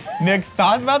 Maybe Nick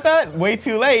thought about that way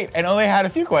too late and only had a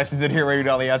few questions in here where he knew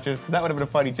all the answers because that would have been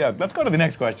a funny joke. Let's go to the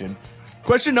next question.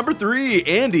 Question number 3.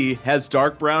 Andy has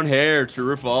dark brown hair. True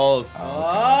or false?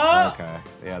 Oh. Okay.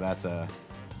 Yeah, that's a.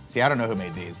 See, I don't know who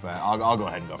made these, but I'll go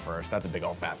ahead and go first. That's a big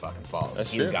old fat fucking false.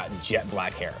 That's He's true. got jet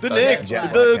black hair. The Okay. Nick,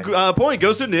 Jet black hair. the point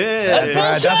goes to Nick. That's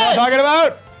That's what I'm talking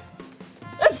about.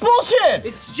 That's bullshit!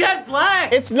 It's jet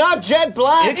black. It's not jet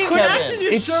black, It could Kevin. actually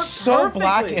your It's shirt so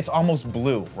black, perfectly. it's almost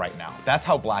blue right now. That's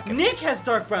how black it is. Nick has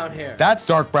dark brown hair. That's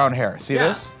dark brown hair. See Yeah,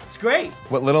 this? It's great.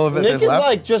 What little of it Nick is is left?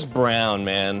 like just brown,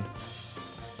 man.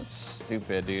 That's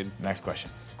stupid, dude. Next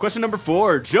question. Question number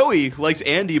 4. Joey likes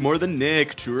Andy more than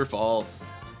Nick. True or false?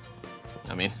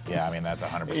 I mean, Yeah, I mean that's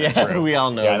 100% yeah, true. we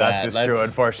all know Yeah, that. that's just true,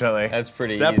 unfortunately. That's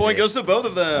pretty That easy. point goes to both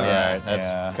of them. Yeah, Alright,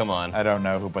 that's come on. I don't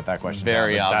know who put that question.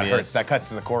 Very down, but obvious. That hurts. That cuts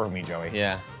to the core of me, Joey.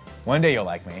 Yeah. One day you'll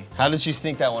like me. How did she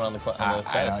sneak that one on the test?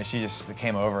 I know. She just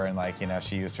came over and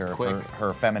she used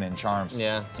her feminine charms.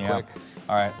 Yeah, it's quick.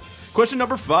 All right. Question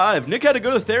number 5. Nick had to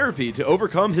go to therapy to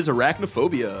overcome his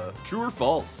arachnophobia. True or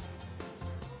false?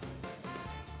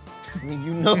 I mean,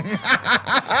 you know,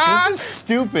 this is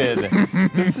stupid.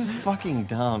 This is fucking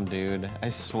dumb, dude. I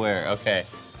swear. Okay,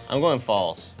 I'm going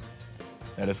false.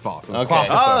 That is false. It was Okay.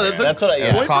 claustrophobia. Oh, that's a That's what I-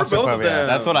 yeah. point for both of Claustrophobia. them.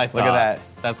 That's what I thought. Look at that.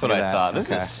 That's what Look I at that. thought.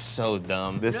 This Okay. is so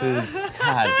dumb. This is.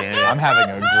 God damn it. I'm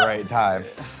having a great time.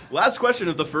 Last question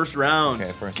of the first round.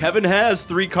 Okay, first Kevin has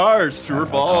 3 cards. True or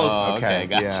false? Oh, okay,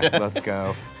 gotcha. Yeah, let's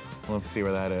go. Let's see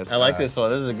where that is. I like this one.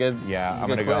 This is a good. Yeah, this is a I'm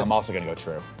good gonna go. quiz. I'm also gonna go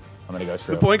true. I'm gonna go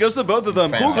true. The point goes to both of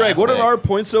them. Cool, Greg. What are Fantastic. our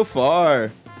points so far?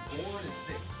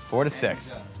 4 to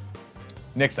 6.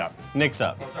 Nick's up. Nick's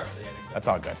up. That's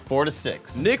all good. 4 to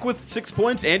 6. Nick with 6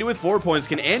 points, Andy with 4 points.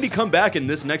 Can Andy come back in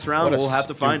this next round? What a We'll have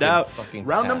to find stupid out. fucking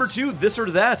Round number test. 2, this or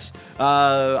that.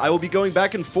 I will be going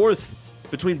back and forth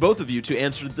between both of you to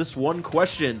answer this one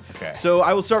question. Okay. So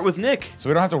I will start with Nick. So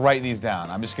we don't have to write these down.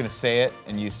 I'm just gonna say it,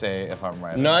 and you say if I'm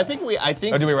right. No, I think.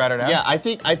 Oh, do we write it down? Yeah, I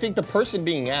think the person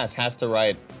being asked has to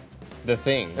write the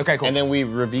thing. Okay, cool. And then we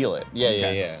reveal it. Yeah,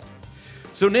 Okay. yeah.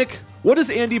 So Nick, what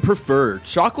does Andy prefer,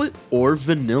 chocolate or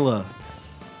vanilla?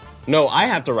 No, I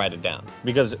have to write it down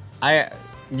because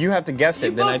you have to guess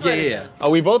it. You Then I both write it yeah. down. Oh,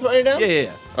 we both write it down?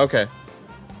 Yeah. Okay.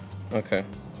 Okay.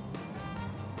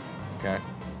 Okay.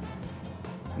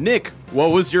 Nick,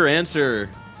 what was your answer?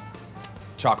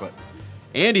 Chocolate.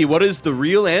 Andy, what is the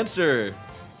real answer?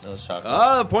 That was chocolate.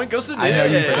 Ah, point goes to Nick. I know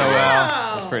you so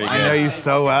well. That's pretty good. I know you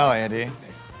so well, Andy.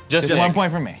 Just Nick. 1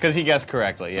 point for me. Because he guessed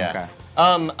correctly, yeah.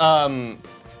 Okay.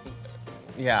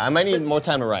 Yeah, I might need more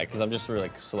time to write because I'm just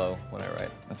really slow when I write.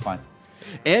 That's fine.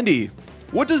 Andy,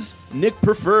 what does Nick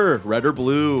prefer, red or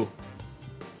blue?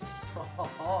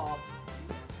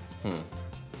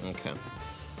 Okay.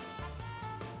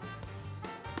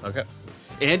 Okay.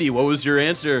 Andy, what was your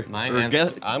answer? My Or answer,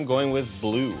 guess- I'm going with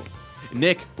blue.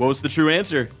 Nick, what was the true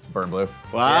answer? Burn blue.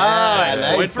 Wow, Yeah,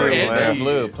 point nice, for dude. Andy.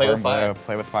 Blue. Play Burn with fire. Blue.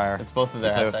 Play with fire. It's both of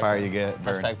their Play with hashtags. fire, you get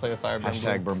burn. Hashtag play with fire. Burn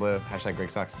Hashtag blue. burn blue. Hashtag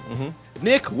Greg sucks.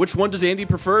 Nick, which one does Andy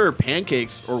prefer,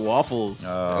 pancakes or waffles?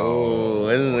 Oh,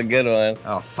 this is a good one.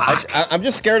 Oh, fuck. I'm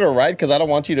just scared to write because I don't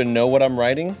want you to know what I'm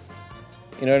writing.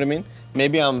 You know what I mean?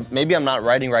 Maybe I'm not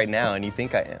writing right now, and you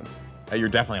think I am. You're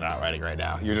definitely not writing right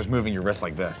now. You're just moving your wrist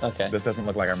like this. Okay. This doesn't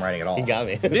look like I'm writing at all. You got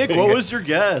me. Nick, what was your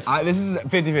guess? This is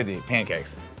 50-50.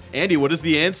 Pancakes. Andy, what is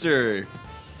the answer?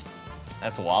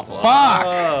 That's a waffle. Fuck!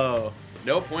 Oh,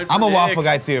 no point for I'm a Nick. waffle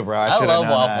guy too, bro. I I should've love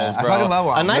known waffles, that. bro. I fucking love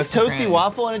waffles. A nice Listen, toasty friends.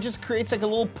 waffle, and it just creates like a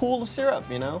little pool of syrup,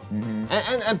 you know?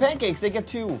 And pancakes, they get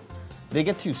two. they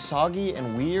get too soggy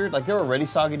and weird. Like they're already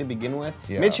soggy to begin with.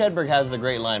 Yeah. Mitch Hedberg has the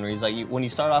great line where he's like, when you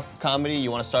start off comedy, you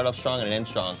want to start off strong and end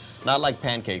strong. Not like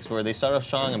pancakes, where they start off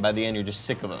strong and by the end you're just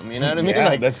sick of them. You know what I mean? Yeah,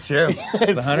 Like, that's true.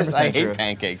 it's 100% just, I true. hate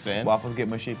pancakes, man. Waffles get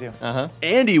mushy too.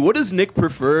 Andy, what does Nick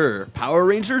prefer? Power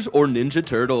Rangers or Ninja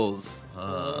Turtles?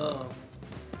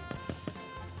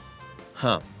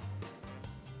 Huh.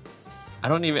 I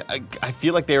don't even. I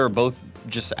feel like they were both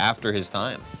just after his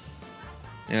time.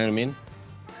 You know what I mean?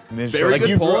 Very Like good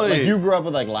you grew, point. like you grew up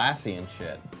with like Lassie and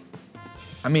shit,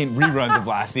 I mean, reruns of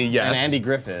Lassie, yes. and Andy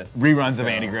Griffith. Reruns of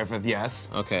Andy Griffith, yes.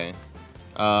 Okay.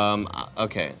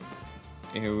 Okay.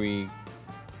 Here we.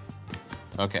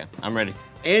 Okay, I'm ready.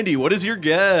 Andy, what is your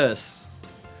guess?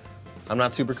 I'm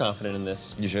not super confident in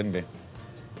this. You shouldn't be.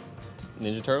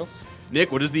 Ninja Turtles?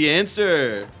 Nick, what is the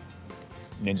answer?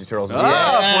 Ninja Turtles is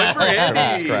Ah, point for Turtles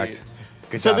Andy. is correct.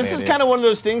 Good So job, this is Andy. kind of one of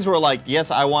those things where like, yes,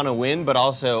 I want to win, but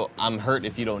also I'm hurt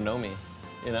if you don't know me.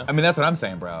 You know? I mean, that's what I'm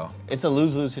saying, bro. It's a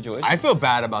lose-lose situation. I feel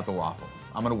bad about the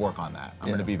waffles. I'm gonna work on that. I'm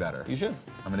Yeah. gonna be better. You should.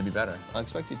 I'm gonna be better. I'll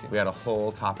expect you to. We had a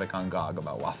whole topic on GOG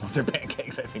about waffles or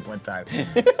pancakes, I think, one time.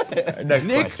 Next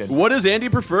Nick, question. what does Andy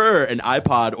prefer? An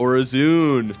iPod or a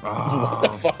Zune? Oh,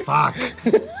 fuck.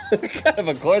 What kind of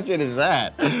a question is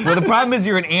that? Well, the problem is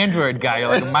you're an Android guy. You're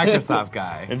like a Microsoft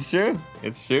guy. It's true.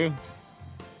 It's true.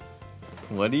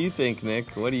 What do you think,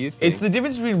 Nick? What do you think? It's the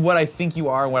difference between what I think you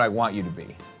are and what I want you to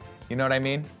be. You know what I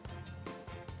mean?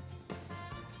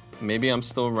 Maybe I'm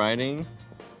still writing.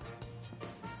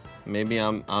 Maybe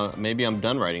I'm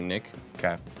done writing, Nick.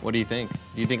 Okay. What do you think?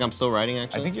 Do you think I'm still writing,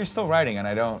 actually? I think you're still writing, and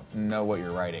I don't know what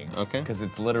you're writing. Okay. Because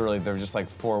it's literally, they're just like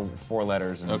four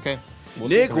letters. And Okay.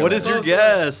 Nick, what is your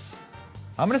guess?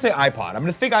 I'm gonna say iPod. I'm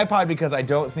gonna think iPod because I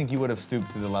don't think you would have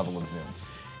stooped to the level of Zoom.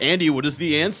 Andy, what is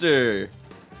the answer?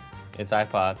 It's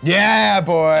iPod. Yeah,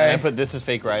 boy. And I put this is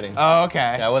fake writing. Oh, okay.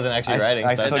 I wasn't actually writing.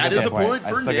 I so still That get is the a point I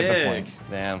for still get the Nick. point.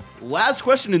 Damn. Last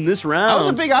question in this I round. was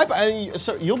a big iPod.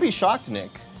 So you'll be shocked, Nick,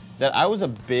 that I was a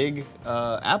big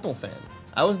Apple fan.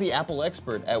 I was the Apple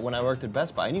expert when I worked at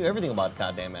Best Buy. I knew everything about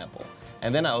goddamn Apple.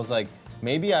 And then I was like,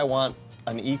 maybe I want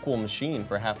an equal machine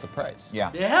for half the price. Yeah.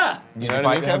 Yeah. You know what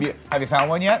I mean, have, Kev? have you found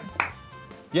one yet?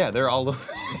 Yeah, they're all.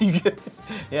 You get,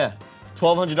 yeah,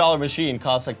 $1,200 machine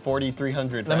costs like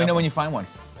 $4,300. Let me know when you find one.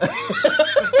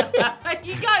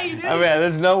 You got you, dude. I mean,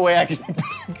 there's no way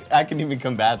I can even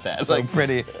combat that. It's So like,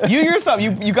 pretty. You yourself,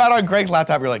 you got on Greg's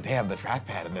laptop. You're like, damn, the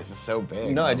trackpad in this is so big. No,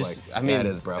 And I was just- like, I mean- yeah, it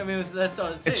is, bro. I mean, that's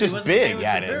all it's just big.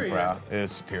 Yeah, it is, bro. It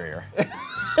is superior.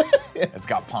 It's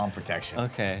got palm protection.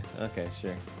 okay,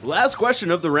 sure. Last question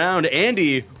of the round.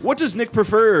 Andy, what does Nick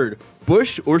prefer?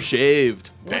 Bush or shaved?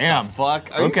 Damn.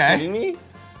 Fuck. Are Okay. you kidding me?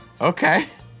 Okay.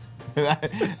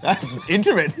 That's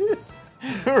intimate. Who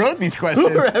wrote these questions?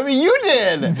 I mean, you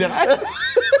did. Did I?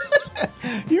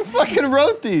 You fucking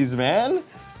wrote these, man.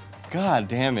 God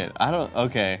damn it. I don't.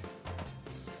 Okay.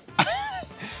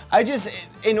 I just,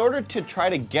 in order to try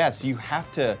to guess,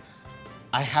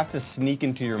 I have to sneak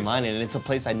into your mind, and it's a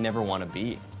place I never want to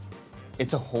be.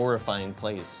 It's a horrifying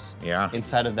place. Yeah.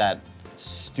 Inside of that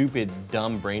stupid,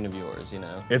 dumb brain of yours, you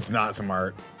know? It's not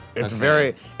smart. It's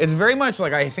Okay. it's very much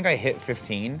like I think I hit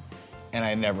 15, and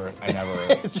I never. It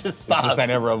just It's just stopped. I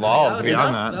never That evolved was beyond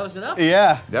enough. that. That was enough.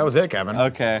 Yeah. That was it, Kevin.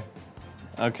 Okay.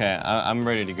 Okay, I'm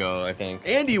ready to go, I think.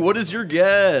 Andy, what is your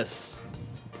guess?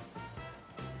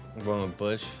 I'm going with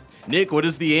Bush. Nick, what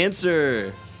is the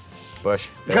answer? Bush.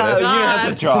 God, you didn't have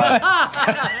to draw it.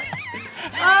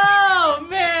 Oh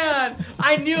man!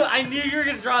 I knew you were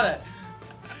gonna draw that.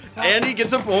 Andy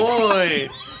gets a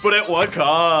point, but at what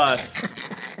cost?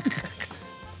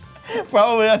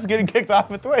 Probably us getting kicked off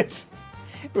of Twitch.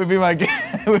 Would be my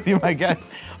guess.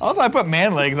 Also, I put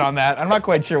man legs on that. I'm not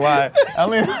quite sure why. I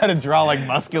only know how to draw like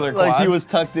muscular quads. Like he was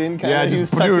tucked in, kind of. He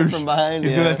was tucked in from behind.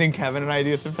 Just yeah. do that thing Kevin and I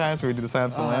do sometimes, where we do the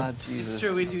Silence of the Ah, Lambs. Jesus. It's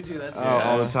true, we do that. Oh,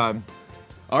 all the time.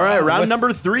 All right, round Let's-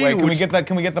 number 3. Wait, can we which- get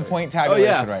the point Oh tabulation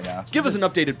yeah. right now? Give us an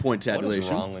updated point What is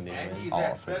tabulation. wrong with you, man? Andy's Oh,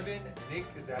 at sweet. 7, Nick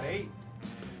is at 8.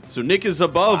 So Nick is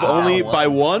above Wow. only by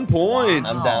 1 point.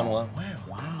 I'm down one. Wow.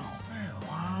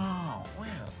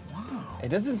 It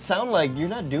doesn't sound like you're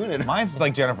not doing it. Mine's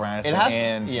like Jennifer Aniston. It has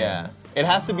and to, yeah. It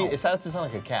has to be. It has to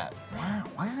sound like a cat.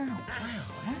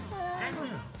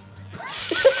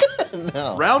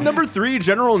 No. Round number 3,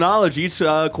 general knowledge. Each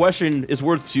question is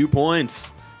worth 2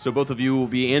 points. So both of you will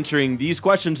be answering these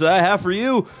questions that I have for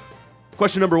you.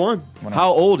 Question number 1. How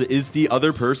old is the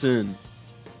other person?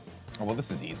 Oh, well,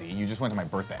 this is easy. You just went to my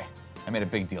birthday. I made a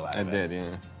big deal out I of it. did,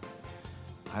 yeah.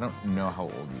 I don't know how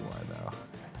old you are, though.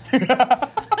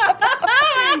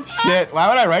 Shit. Why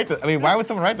would I write this? I mean, why would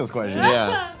someone write this question?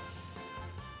 Yeah.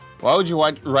 Why would you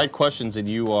write questions that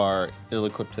you are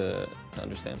ill-equipped to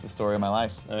understand? It's the story of my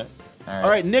life. All right. All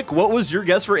right, Nick, what was your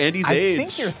guess for Andy's age? I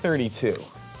think you're 32.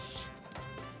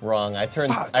 Wrong. I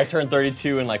turned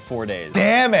 32 in like 4 days.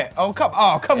 Damn it! Oh come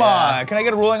Yeah. on! Can I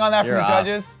get a ruling on that You're from the off.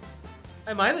 judges?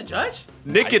 Am I the judge?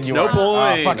 Nick gets You no are.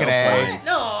 points. Oh, fucking No A. points.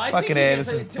 No, I Fucking think A, we this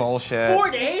get is to- bullshit. 4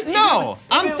 days? No,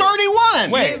 I'm If it-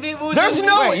 31. Wait, if it was there's a-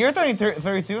 no- Wait, you're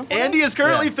 32? Andy is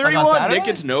currently Yeah. 31. On Saturday? Nick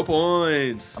gets no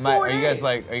points. Are you guys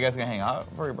gonna hang out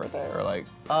for your birthday or like?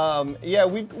 Yeah,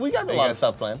 we got a you lot guys- of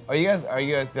stuff planned. Are you guys?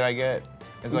 Did I get?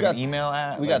 Is it We like got- an email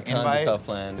at? we like got tons of invite? stuff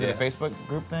planned, Is it a yeah. Facebook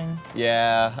group thing?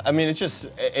 Yeah, I mean, it's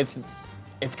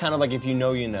kind of like if you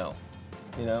know, you know.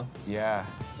 You know? Yeah.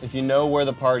 If you know where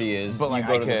the party is, But like you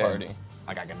go I to could, the party.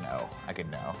 like I could know. I could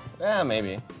know. Yeah,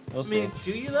 maybe. We'll I see. mean, do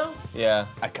you though? Yeah.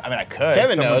 I mean, I could.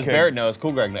 Kevin Someone knows, could- Barrett knows,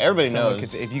 Cool Greg knows, everybody someone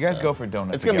knows. could- if you guys go for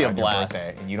donuts, It's gonna be a on your blast.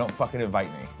 birthday and you don't fucking invite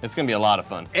me. It's gonna be a lot of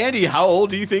fun. Andy, how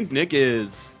old do you think Nick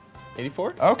is?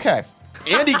 84? Okay.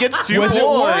 Andy gets 2 Was it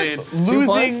worth points. losing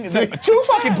points? two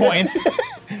fucking points?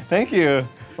 Thank you.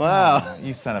 Wow.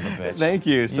 You son of a bitch. Thank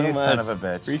you so You much. son of a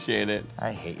bitch. Appreciate it.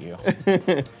 I hate you.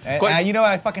 And you know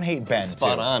what? I fucking hate Ben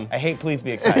Spot too. on. I hate Please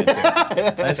Be Excited too.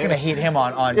 I'm just gonna hate him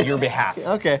on your behalf.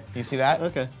 Okay. You see that?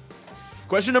 Okay.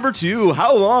 Question number 2.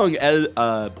 How long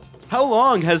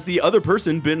has the other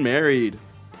person been married?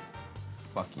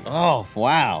 Fuck you. Oh,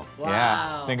 wow. Wow.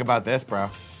 Yeah. Think about this, bro.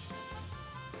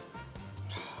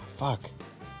 Fuck.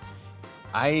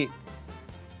 I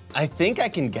think I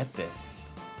can get this.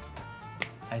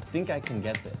 I think I can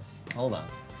get this. Hold on.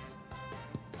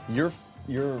 You're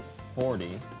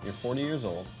 40. You're 40 years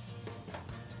old.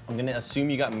 I'm gonna assume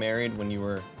you got married when you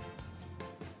were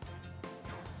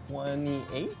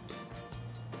 28.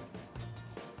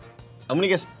 I'm gonna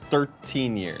guess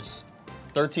 13 years.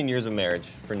 13 years of marriage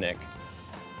for Nick.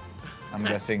 I'm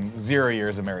guessing 0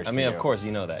 years of marriage. I for mean, you. of course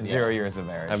you know that. 0 yeah. years of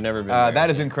marriage. I've never been married. That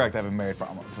is incorrect. I've been married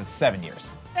for 7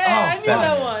 years. Hey, I knew 7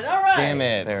 that years. one. All right. Damn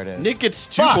it. There it is. Nick gets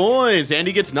 2 Fuck. points.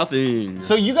 Andy gets nothing.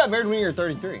 So you got married when you were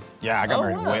 33. Yeah, I got Oh,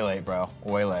 married wow. way late, bro.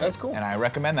 Way late. That's cool. And I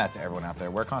recommend that to everyone out there.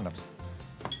 Wear condoms.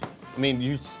 I mean,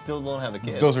 you still don't have a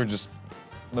kid. Those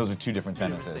are two different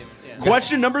sentences. Yeah.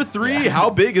 Question number 3. How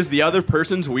big is the other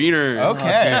person's wiener?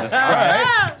 Okay. Jesus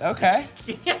Christ. Okay.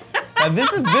 Now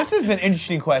this is an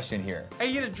interesting question here Are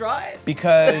you gonna draw it?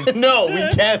 because No, we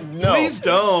can't. No. Please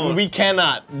don't. We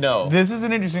cannot. No. this is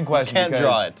an interesting question. Can't because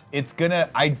draw it. It's gonna.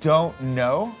 I don't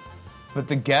know, but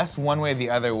the guess one way or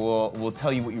the other will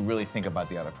tell you what you really think about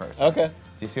the other person. Okay. Do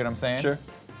you see what I'm saying? Sure.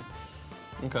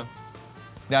 Okay.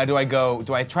 Now, do I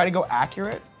try to go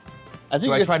accurate? I think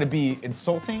Do I it's- try to be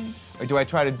insulting, or do I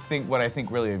try to think what I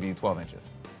think really of you 12 inches?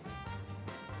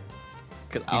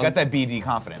 'cause You got that BD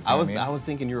confidence. You I know was what I mean? was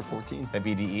thinking you were 14. That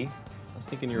BDE. I was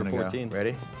thinking you were I'm gonna go. 14.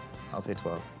 Ready? I'll say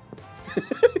 12.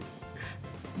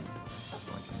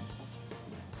 14.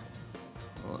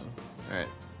 Hold on. All right.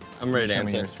 I'm ready to Show me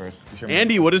answer. yours first. You show me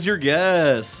Andy, what is your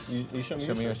guess? You show me Show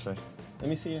yours me yours first. first. Let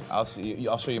me see it. I'll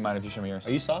show you mine if you show me yours.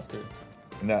 Are you softer?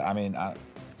 No, I mean,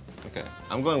 Okay.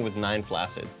 I'm going with 9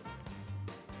 flaccid.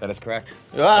 that is correct.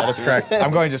 Ah. That is correct. I'm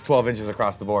going just 12 inches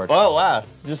across the board. Oh wow.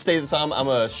 Just stays. So I'm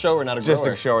a shower, not a Just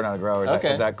grower. a shower, not a grower. Is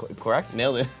Okay. that correct?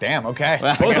 Nailed it. Damn. Okay.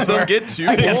 Both of them get 2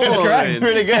 points. Yes, that's correct.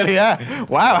 Pretty good. Yeah.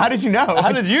 Wow. How did you know?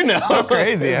 How did you know? So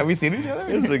crazy. Have we seen each other?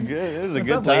 This is a good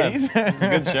What's up, time. ladies? It's a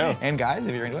good show. And guys,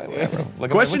 if you're into it, whatever. Look at my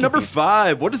Question wiki number feeds.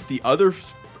 5. What is the other?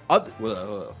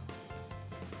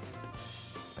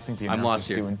 I think the I'm lost announcer's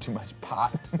here. doing too much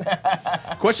pot.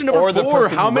 Question number Or the 4.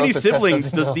 person How who many wrote the test siblings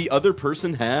doesn't does know. the other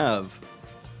person have?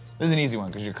 This is an easy one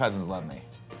because your cousins love me.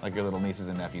 Like your little nieces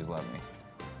and nephews love me.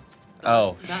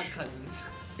 Oh. Not cousins.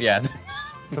 Yeah.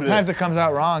 Sometimes it comes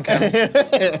out wrong, Kevin.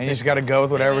 And you just got to go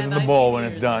with whatever's in the bowl when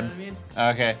it's done.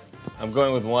 Okay. I'm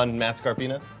going with 1. Matt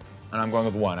Scarpina. And I'm going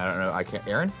with 1. I don't know. I can't.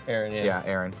 Aaron? Aaron. Yeah. Yeah,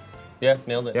 Aaron. Yeah.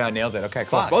 Nailed it. Yeah, I nailed it. Okay,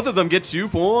 cool. Both of them get 2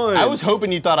 points. I was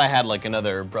hoping you thought I had like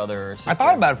another brother or sister. I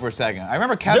thought about it for a second. I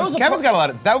remember There Kevin. was a Kevin's part- got a lot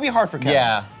of. That would be hard for Kevin.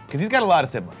 Yeah. Because he's got a lot of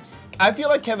siblings. I feel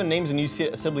like Kevin names a new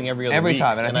sibling every other Every week.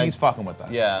 time, and I think he's fucking with us.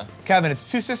 Yeah. Kevin, it's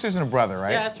 2 sisters and a brother,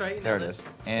 right? Yeah, that's right. You There it nailed is.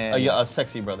 And A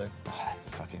sexy brother. oh, that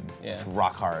fucking Yeah.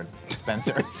 rock hard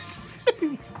Spencer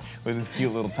with his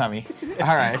cute little tummy. All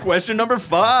right. Question number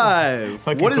 5.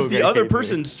 Fucking What is cool the guy other hates me.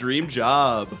 person's dream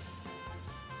job?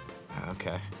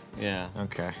 Okay. Yeah.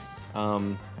 Okay.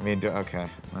 Um. I mean, okay.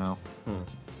 Well.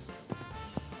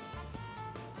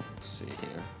 Let's see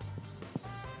here.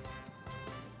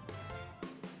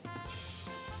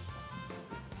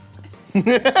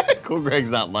 Cool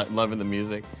Greg's not loving the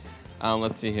music.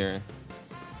 Let's see here.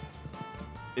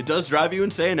 It does drive you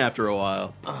insane after a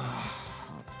while.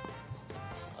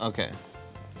 Okay.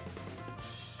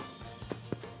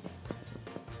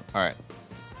 All right.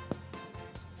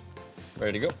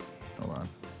 Ready to go? Hold on.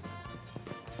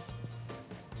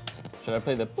 Should I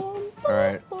play the? All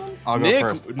right. I'll go Nick,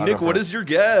 first. Nick, what is your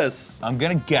guess? I'm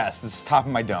gonna guess. This is top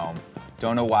of my dome.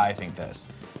 Don't know why I think this,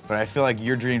 but I feel like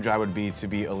your dream job would be to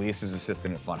be Elise's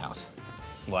assistant at Funhouse.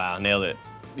 Wow, nailed it.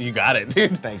 You got it,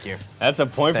 dude. Thank you. That's a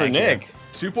point Thank for you. Nick.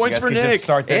 2 You points guys for could just Nick.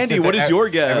 start this- Andy, sit what there. is your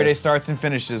guess? Every day starts and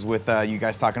finishes with you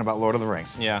guys talking about Lord of the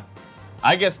Rings. Yeah.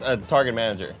 I guessed a target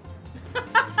manager.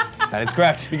 That is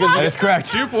correct. That is correct.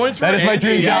 2 points for That is my Andy.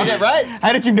 dream job. Yeah, right?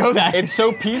 How did you know that? It's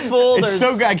so peaceful. It's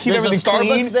so good. I keep there's everything a Starbucks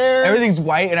clean. there. Everything's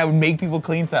white, and I would make people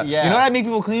clean stuff. Yeah. You know what I make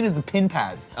people clean is the pin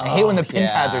pads. I hate when the pin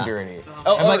pads are dirty.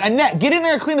 Oh, I'm like, or- Annette, get in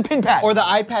there and clean the pin pad. Or the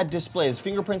iPad displays,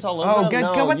 fingerprints all over oh, them. good,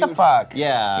 No, good. What the you- fuck?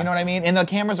 Yeah. You know what I mean? And the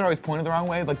cameras are always pointed the wrong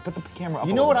way. Like, put the camera up.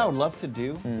 You a know what I little would love to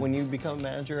do when you become a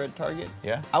manager at Target?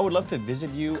 Yeah? I would love to visit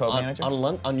you Co-manager?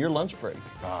 on your lunch break. bit.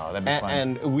 Oh, that'd be fun.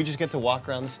 And we just get to walk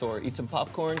around the store, eat some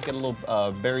popcorn, get a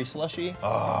little berry slushy.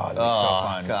 oh, that'd be so Oh,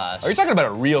 fun. gosh. Are you talking about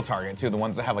a real Target too? The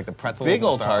ones that have like the pretzels. Big and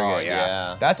old stuff? Target, Oh,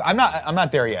 yeah. That's. I'm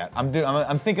not there yet. I'm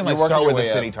thinking like You're working start your with the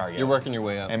way city up. Target. You're working your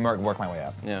way up. and work my way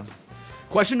up. Yeah.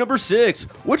 Question number 6.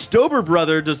 Which Dober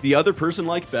brother does the other person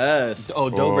like best? Oh,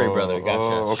 Dobre brother, gotcha.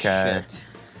 Oh, okay. Shit.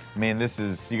 I mean,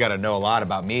 you got to know a lot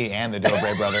about me and the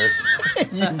Dobre brothers.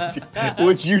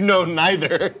 Which you know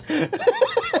neither.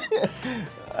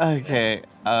 Okay,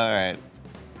 all right.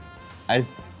 Yeah.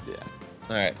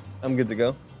 All right, I'm good to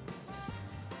go.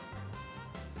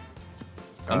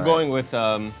 I'm right. going with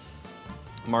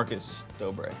Marcus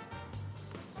Dobre.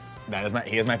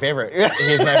 He is my favorite. He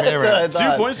is my favorite. 2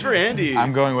 points for Andy.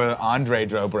 I'm going with Andre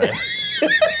Dobre.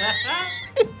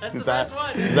 That's the that- best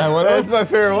one. Is that what? That's my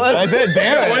favorite one. I did.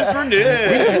 Damn it. Points for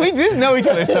Nick. We just know each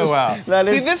other so well. That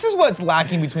See, is- this is what's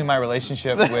lacking between my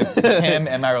relationship with Tim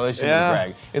and my relationship Yeah.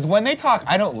 with Greg. Is when they talk,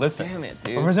 I don't listen. Damn it,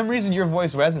 dude. But for some reason, your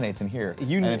voice resonates in here.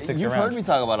 You've and it sticks heard around. me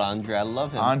talk about Andre. I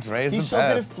love him. Andre is He's the so good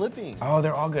at best. flipping. Oh,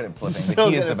 they're all good at flipping. So but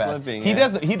he is good the at best. flipping, He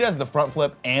yeah. does the front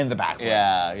flip and the back flip.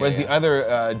 Yeah, Whereas the yeah. other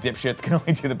dipshits can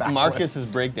only do the back flip. Marcus is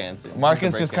breakdancing.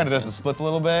 Marcus just kind of does the splits a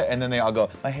little bit, and then they all go,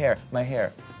 my hair, my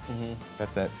hair. Mm-hmm.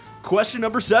 That's it. Question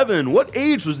number 7. What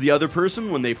age was the other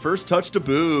person when they first touched a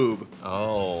boob?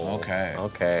 Oh. Okay.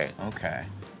 Okay. Okay.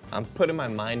 I'm putting my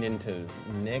mind into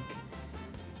Nick.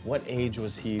 What age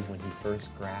was he when he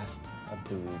first grasped a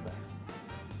boob?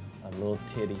 A little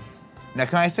titty. Now,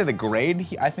 can I say the grade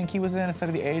I think he was in instead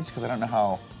of the age? Because I don't know how.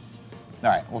 All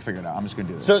right, we'll figure it out. I'm just going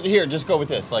to do this. So here, just go with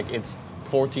this. Like it's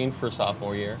 14 for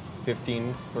sophomore year,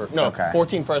 15 for Okay.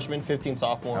 14 freshman, 15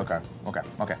 sophomore. Okay.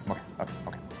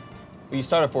 You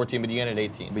start at 14, but you end at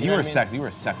 18. But you were a sexy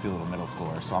little middle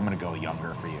schooler, so I'm going to go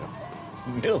younger for you.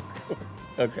 middle school.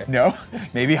 Okay. No?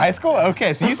 Maybe high school?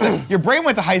 Okay, so you said your brain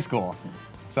went to high school.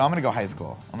 So I'm going to go high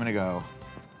school. I'm going to go.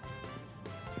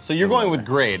 So you're going with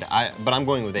grade, but I'm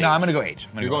going with age. No, I'm going to go age.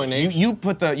 You're going age? You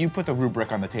put the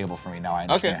rubric on the table for me. Now I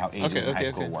understand how ages in high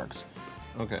school works.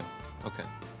 Okay.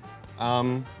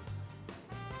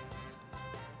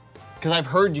 Because I've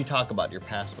heard you talk about your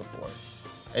past before,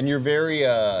 and you're very.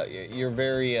 I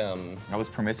was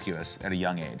promiscuous at a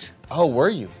young age. Oh, were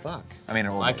you? Fuck. I mean,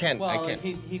 an old I age. can't. Well, I like,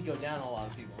 can't. he'd go down on a lot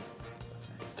of people.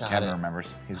 Kevin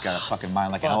remembers. He's got a fucking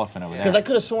mind like an elephant over there. Because I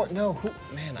could have sworn. No,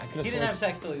 man, I could have He sworn. didn't have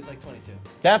sex till he was like 22.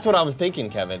 That's what I was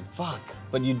thinking, Kevin. Fuck.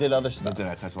 But you did other stuff. did.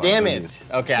 I touched a lot of Damn boobies.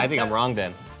 it. Okay, I think I'm wrong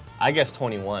then. I guess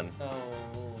 21. Oh.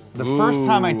 The first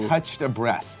time I Ooh. touched a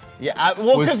breast. Yeah,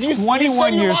 well, Was because you 21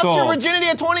 said you years lost your old. virginity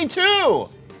at 22.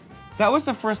 That was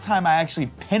the first time I actually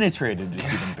penetrated a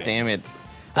human being. Damn it.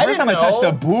 The first time I touched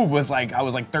a boob was like, I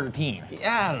was like 13.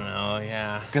 Yeah, I don't know,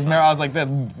 yeah. Because I was like this.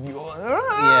 damn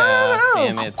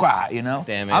it. You know?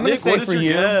 Damn it. I'm going Nick, to say what is for your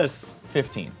you, guess?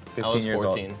 15. 15 I was years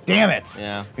 14. old. Damn it.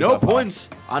 Yeah. Good No job, boss. points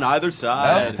on either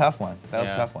side. That was a tough one. That was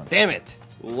a Yeah. tough one. Damn it.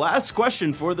 Last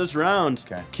question for this round.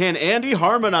 Okay. Can Andy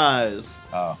harmonize?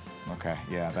 Oh, okay.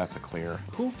 Yeah, that's a clear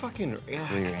Who fucking.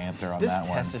 answer on This that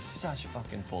one. test is such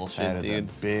fucking bullshit, That is dude.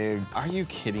 a big, Are you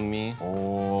kidding me?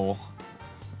 old,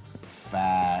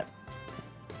 fat,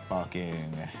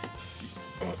 fucking,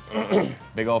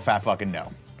 big old fat fucking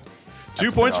no.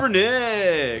 2 points for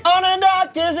Nick. On a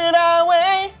dark desert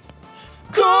highway,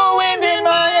 cool wind in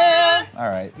my hair. All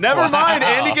right. Never mind.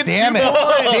 Andy gets Damn 2 it.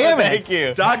 points. Damn it. Thank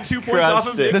you. Doc 2 points off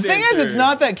of Crushed it. Nick's The thing is, it's answer.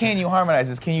 not that can you harmonize,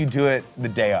 it's can you do it the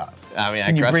day of. I mean,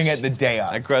 Can you bring it the day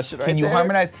of? I crushed it right Can you there.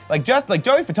 harmonize? Like Joey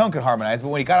Fatone could harmonize, but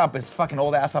when he got up his fucking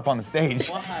old ass up on the stage,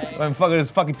 Why? when fucking his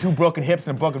fucking 2 broken hips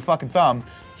and a broken fucking thumb,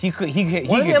 he Why did could he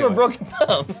do have a it. broken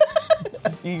thumb?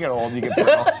 You get old, you get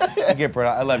brittle. You get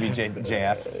brittle. I love you,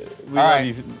 JF. All love right.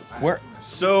 you. We're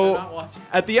So Not watching.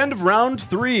 at the end of round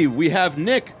 3, we have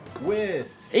Nick with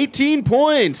 18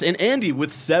 points. And Andy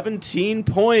with 17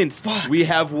 points. Fuck. We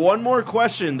have one more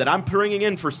question that I'm bringing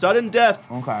in for sudden death.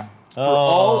 Okay. For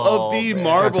all of the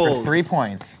marbles. So it's for 3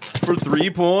 points. For 3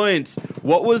 points.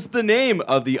 What was the name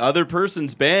of the other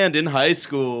person's band in high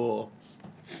school?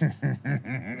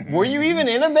 Were you even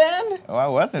in a band? Oh, I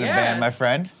was in a Yeah. band, my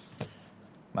friend.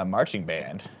 My marching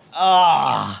band.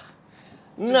 Ah.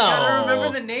 You gotta No.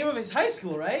 remember the name of his high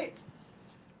school, right?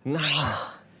 No.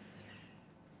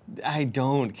 I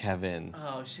don't, Kevin.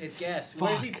 Oh shit, guess.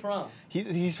 Where's he Fuck. from?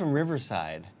 He's from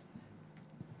Riverside.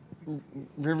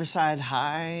 Riverside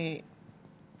High.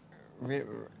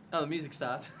 Oh, the music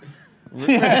stopped.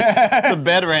 The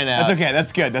bed right now. That's okay.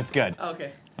 That's good. That's good.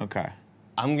 Okay. Okay.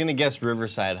 I'm gonna guess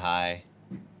Riverside High.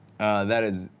 That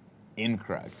is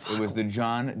incorrect. It was the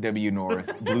John W.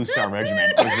 North Blue Star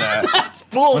Regiment. That's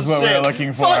bullshit. Was what we were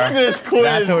looking for. Fuck this quiz,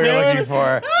 That's what we were dude. looking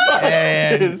for.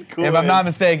 And this if I'm quiz. not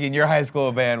mistaken, your high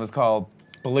school band was called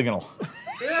Polygonal.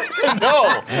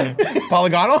 No,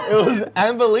 Polygonal? it was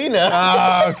Ambelina.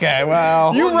 Oh, okay,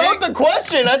 well. You wrote the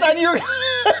question. I thought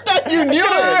you knew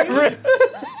it.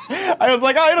 I was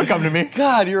like, oh, it'll come to me.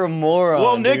 God, you're a moron.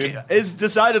 Well, Nick dude. is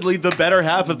decidedly the better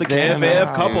half of the Damn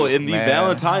KFAF it, couple dude. in the Man.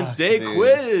 Valentine's Day Dude.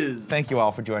 quiz. Thank you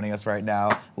all for joining us right now.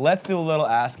 Let's do a little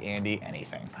Ask Andy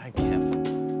Anything. I can't.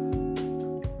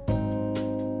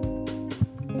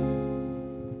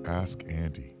 Ask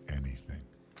Andy anything.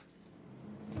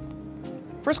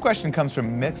 First question comes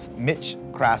from Mitch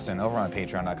Krasen over on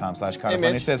patreon.com/kindafunny.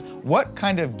 Mitch. He says, what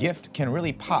kind of gift can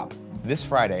really pop this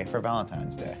Friday for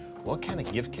Valentine's Day? What kind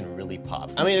of gift can really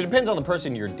pop? I mean, it depends on the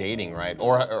person you're dating, right?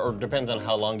 Or depends on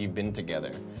how long you've been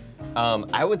together.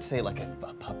 I would say like a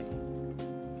puppy.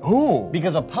 Ooh.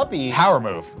 Because a puppy. Power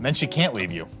move. Then she can't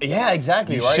leave you. Yeah,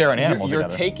 exactly. You right? share an animal You're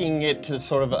together. taking it to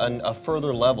sort of a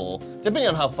further level, depending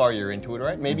on how far you're into it,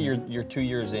 right? Maybe you're 2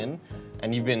 years in,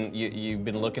 and you've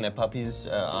been looking at puppies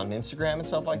on Instagram and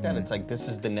stuff like that. It's like this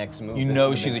is the next move. You This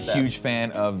know is the she's a next step. huge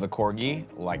fan of the corgi,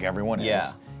 like everyone Yeah.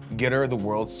 is. Get her the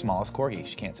world's smallest corgi.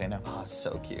 She can't say no. Oh, it's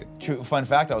so cute. True. Fun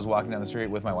fact, I was walking down the street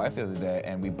with my wife the other day,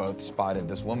 and we both spotted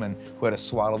this woman who had a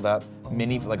swaddled up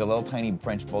mini, like a little tiny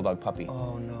French bulldog puppy.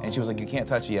 Oh, no. And she was like, you can't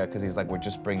touch it yet, because he's like, we're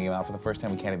just bringing him out for the first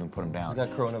time. We can't even put him down. He's got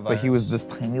coronavirus. But he was this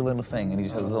tiny little thing, and he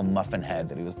just had this little muffin head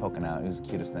that he was poking out. It was the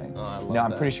cutest thing. Oh, I love no, I'm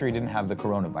that. pretty sure he didn't have the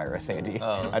coronavirus, Andy.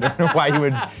 Oh. I don't know why you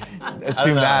would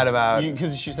assume that about.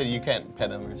 Because she said you can't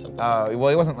pet him or something. Well,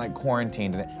 he wasn't like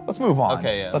quarantined. Let's move on.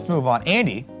 Okay, yeah. Let's move on.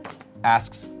 Andy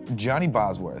asks Johnny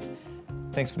Bosworth.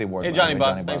 Thanks for the award. Hey, by the Johnny way,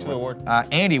 Bos, thanks for the Bosworth. award.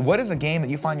 Andy, what is a game that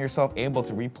you find yourself able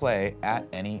to replay at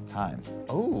any time?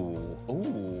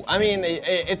 Ooh. I mean,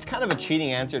 it's kind of a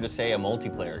cheating answer to say a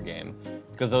multiplayer game,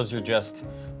 because those are just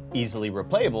easily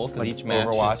replayable, because Like each match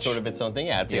Overwatch? is sort of its own thing.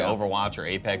 Yeah, it's Yeah. like Overwatch or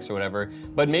Apex or whatever.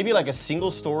 But maybe like a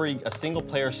single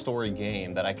player story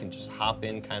game that I can just hop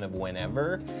in kind of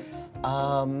whenever.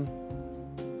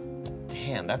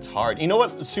 Damn, that's hard. You know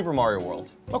what? Super Mario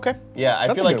World. Okay. Yeah, I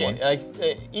That's feel a like good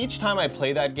one. each time I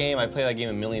play that game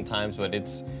a million times, but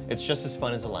it's just as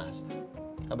fun as the last.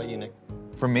 How about you, Nick?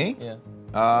 For me, Yeah.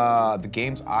 the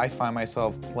games I find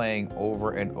myself playing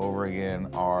over and over again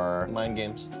are Mind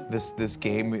games. this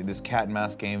game, this cat and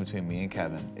mouse game between me and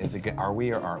Kevin. Is it? Are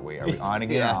we or aren't we? Are we on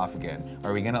again Yeah. or off again?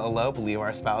 Are we gonna elope, leave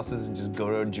our spouses, and just go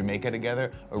to Jamaica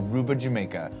together? Aruba,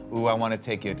 Jamaica. Ooh, I want to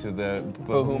take you to the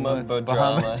Bahuma,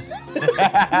 Bahama.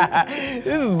 Badrama.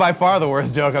 This is by far the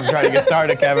worst joke I'm trying to get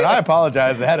started, Kevin. I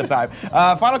apologize ahead of time.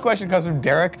 Final question comes from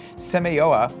Derek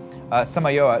Semayoa.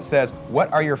 Semayoa says,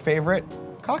 what are your favorite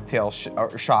cocktail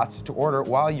shots to order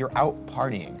while you're out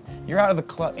partying? You're out of the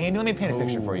club. Andy, let me paint a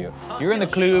picture for you. You're in the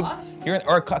Cocktail club. shots? You're in,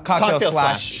 or cocktail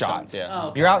slash shots, shots. yeah. Oh,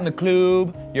 okay. You're out in the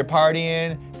club. You're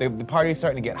partying. The party's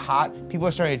starting to get hot. People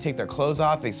are starting to take their clothes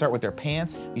off. They start with their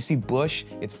pants. You see Bush.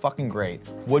 It's fucking great.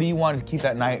 What do you want to keep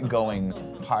that night going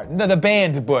hard? No, the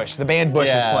band Bush. The band Bush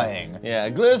is playing. Yeah,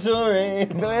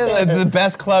 glycerine. It's the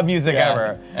best club music Yeah.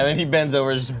 ever. And then he bends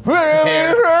over his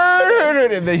hair.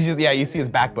 And then you see his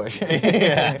back bush.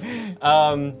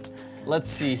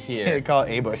 Let's see They here. call it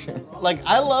a bush. Like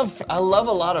I love a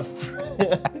lot of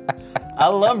I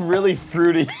love really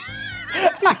fruity.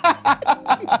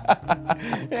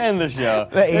 End the show.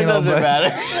 The It anal doesn't bush.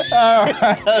 matter.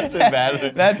 It doesn't matter.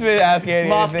 That's been Ask Andy.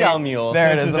 Moscow Mule. There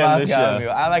it Let's is, just the end the Moscow show.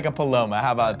 Mule. I like a Paloma.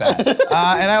 How about that?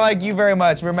 And I like you very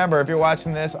much. Remember, if you're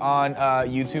watching this on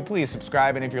YouTube, please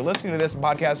subscribe. And if you're listening to this on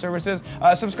podcast services,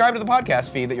 subscribe to the podcast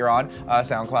feed that you're on,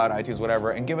 SoundCloud, iTunes,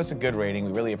 whatever, and give us a good rating.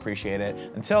 We really appreciate it.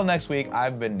 Until next week,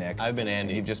 I've been Nick. I've been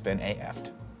Andy. You've just been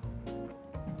AF'd.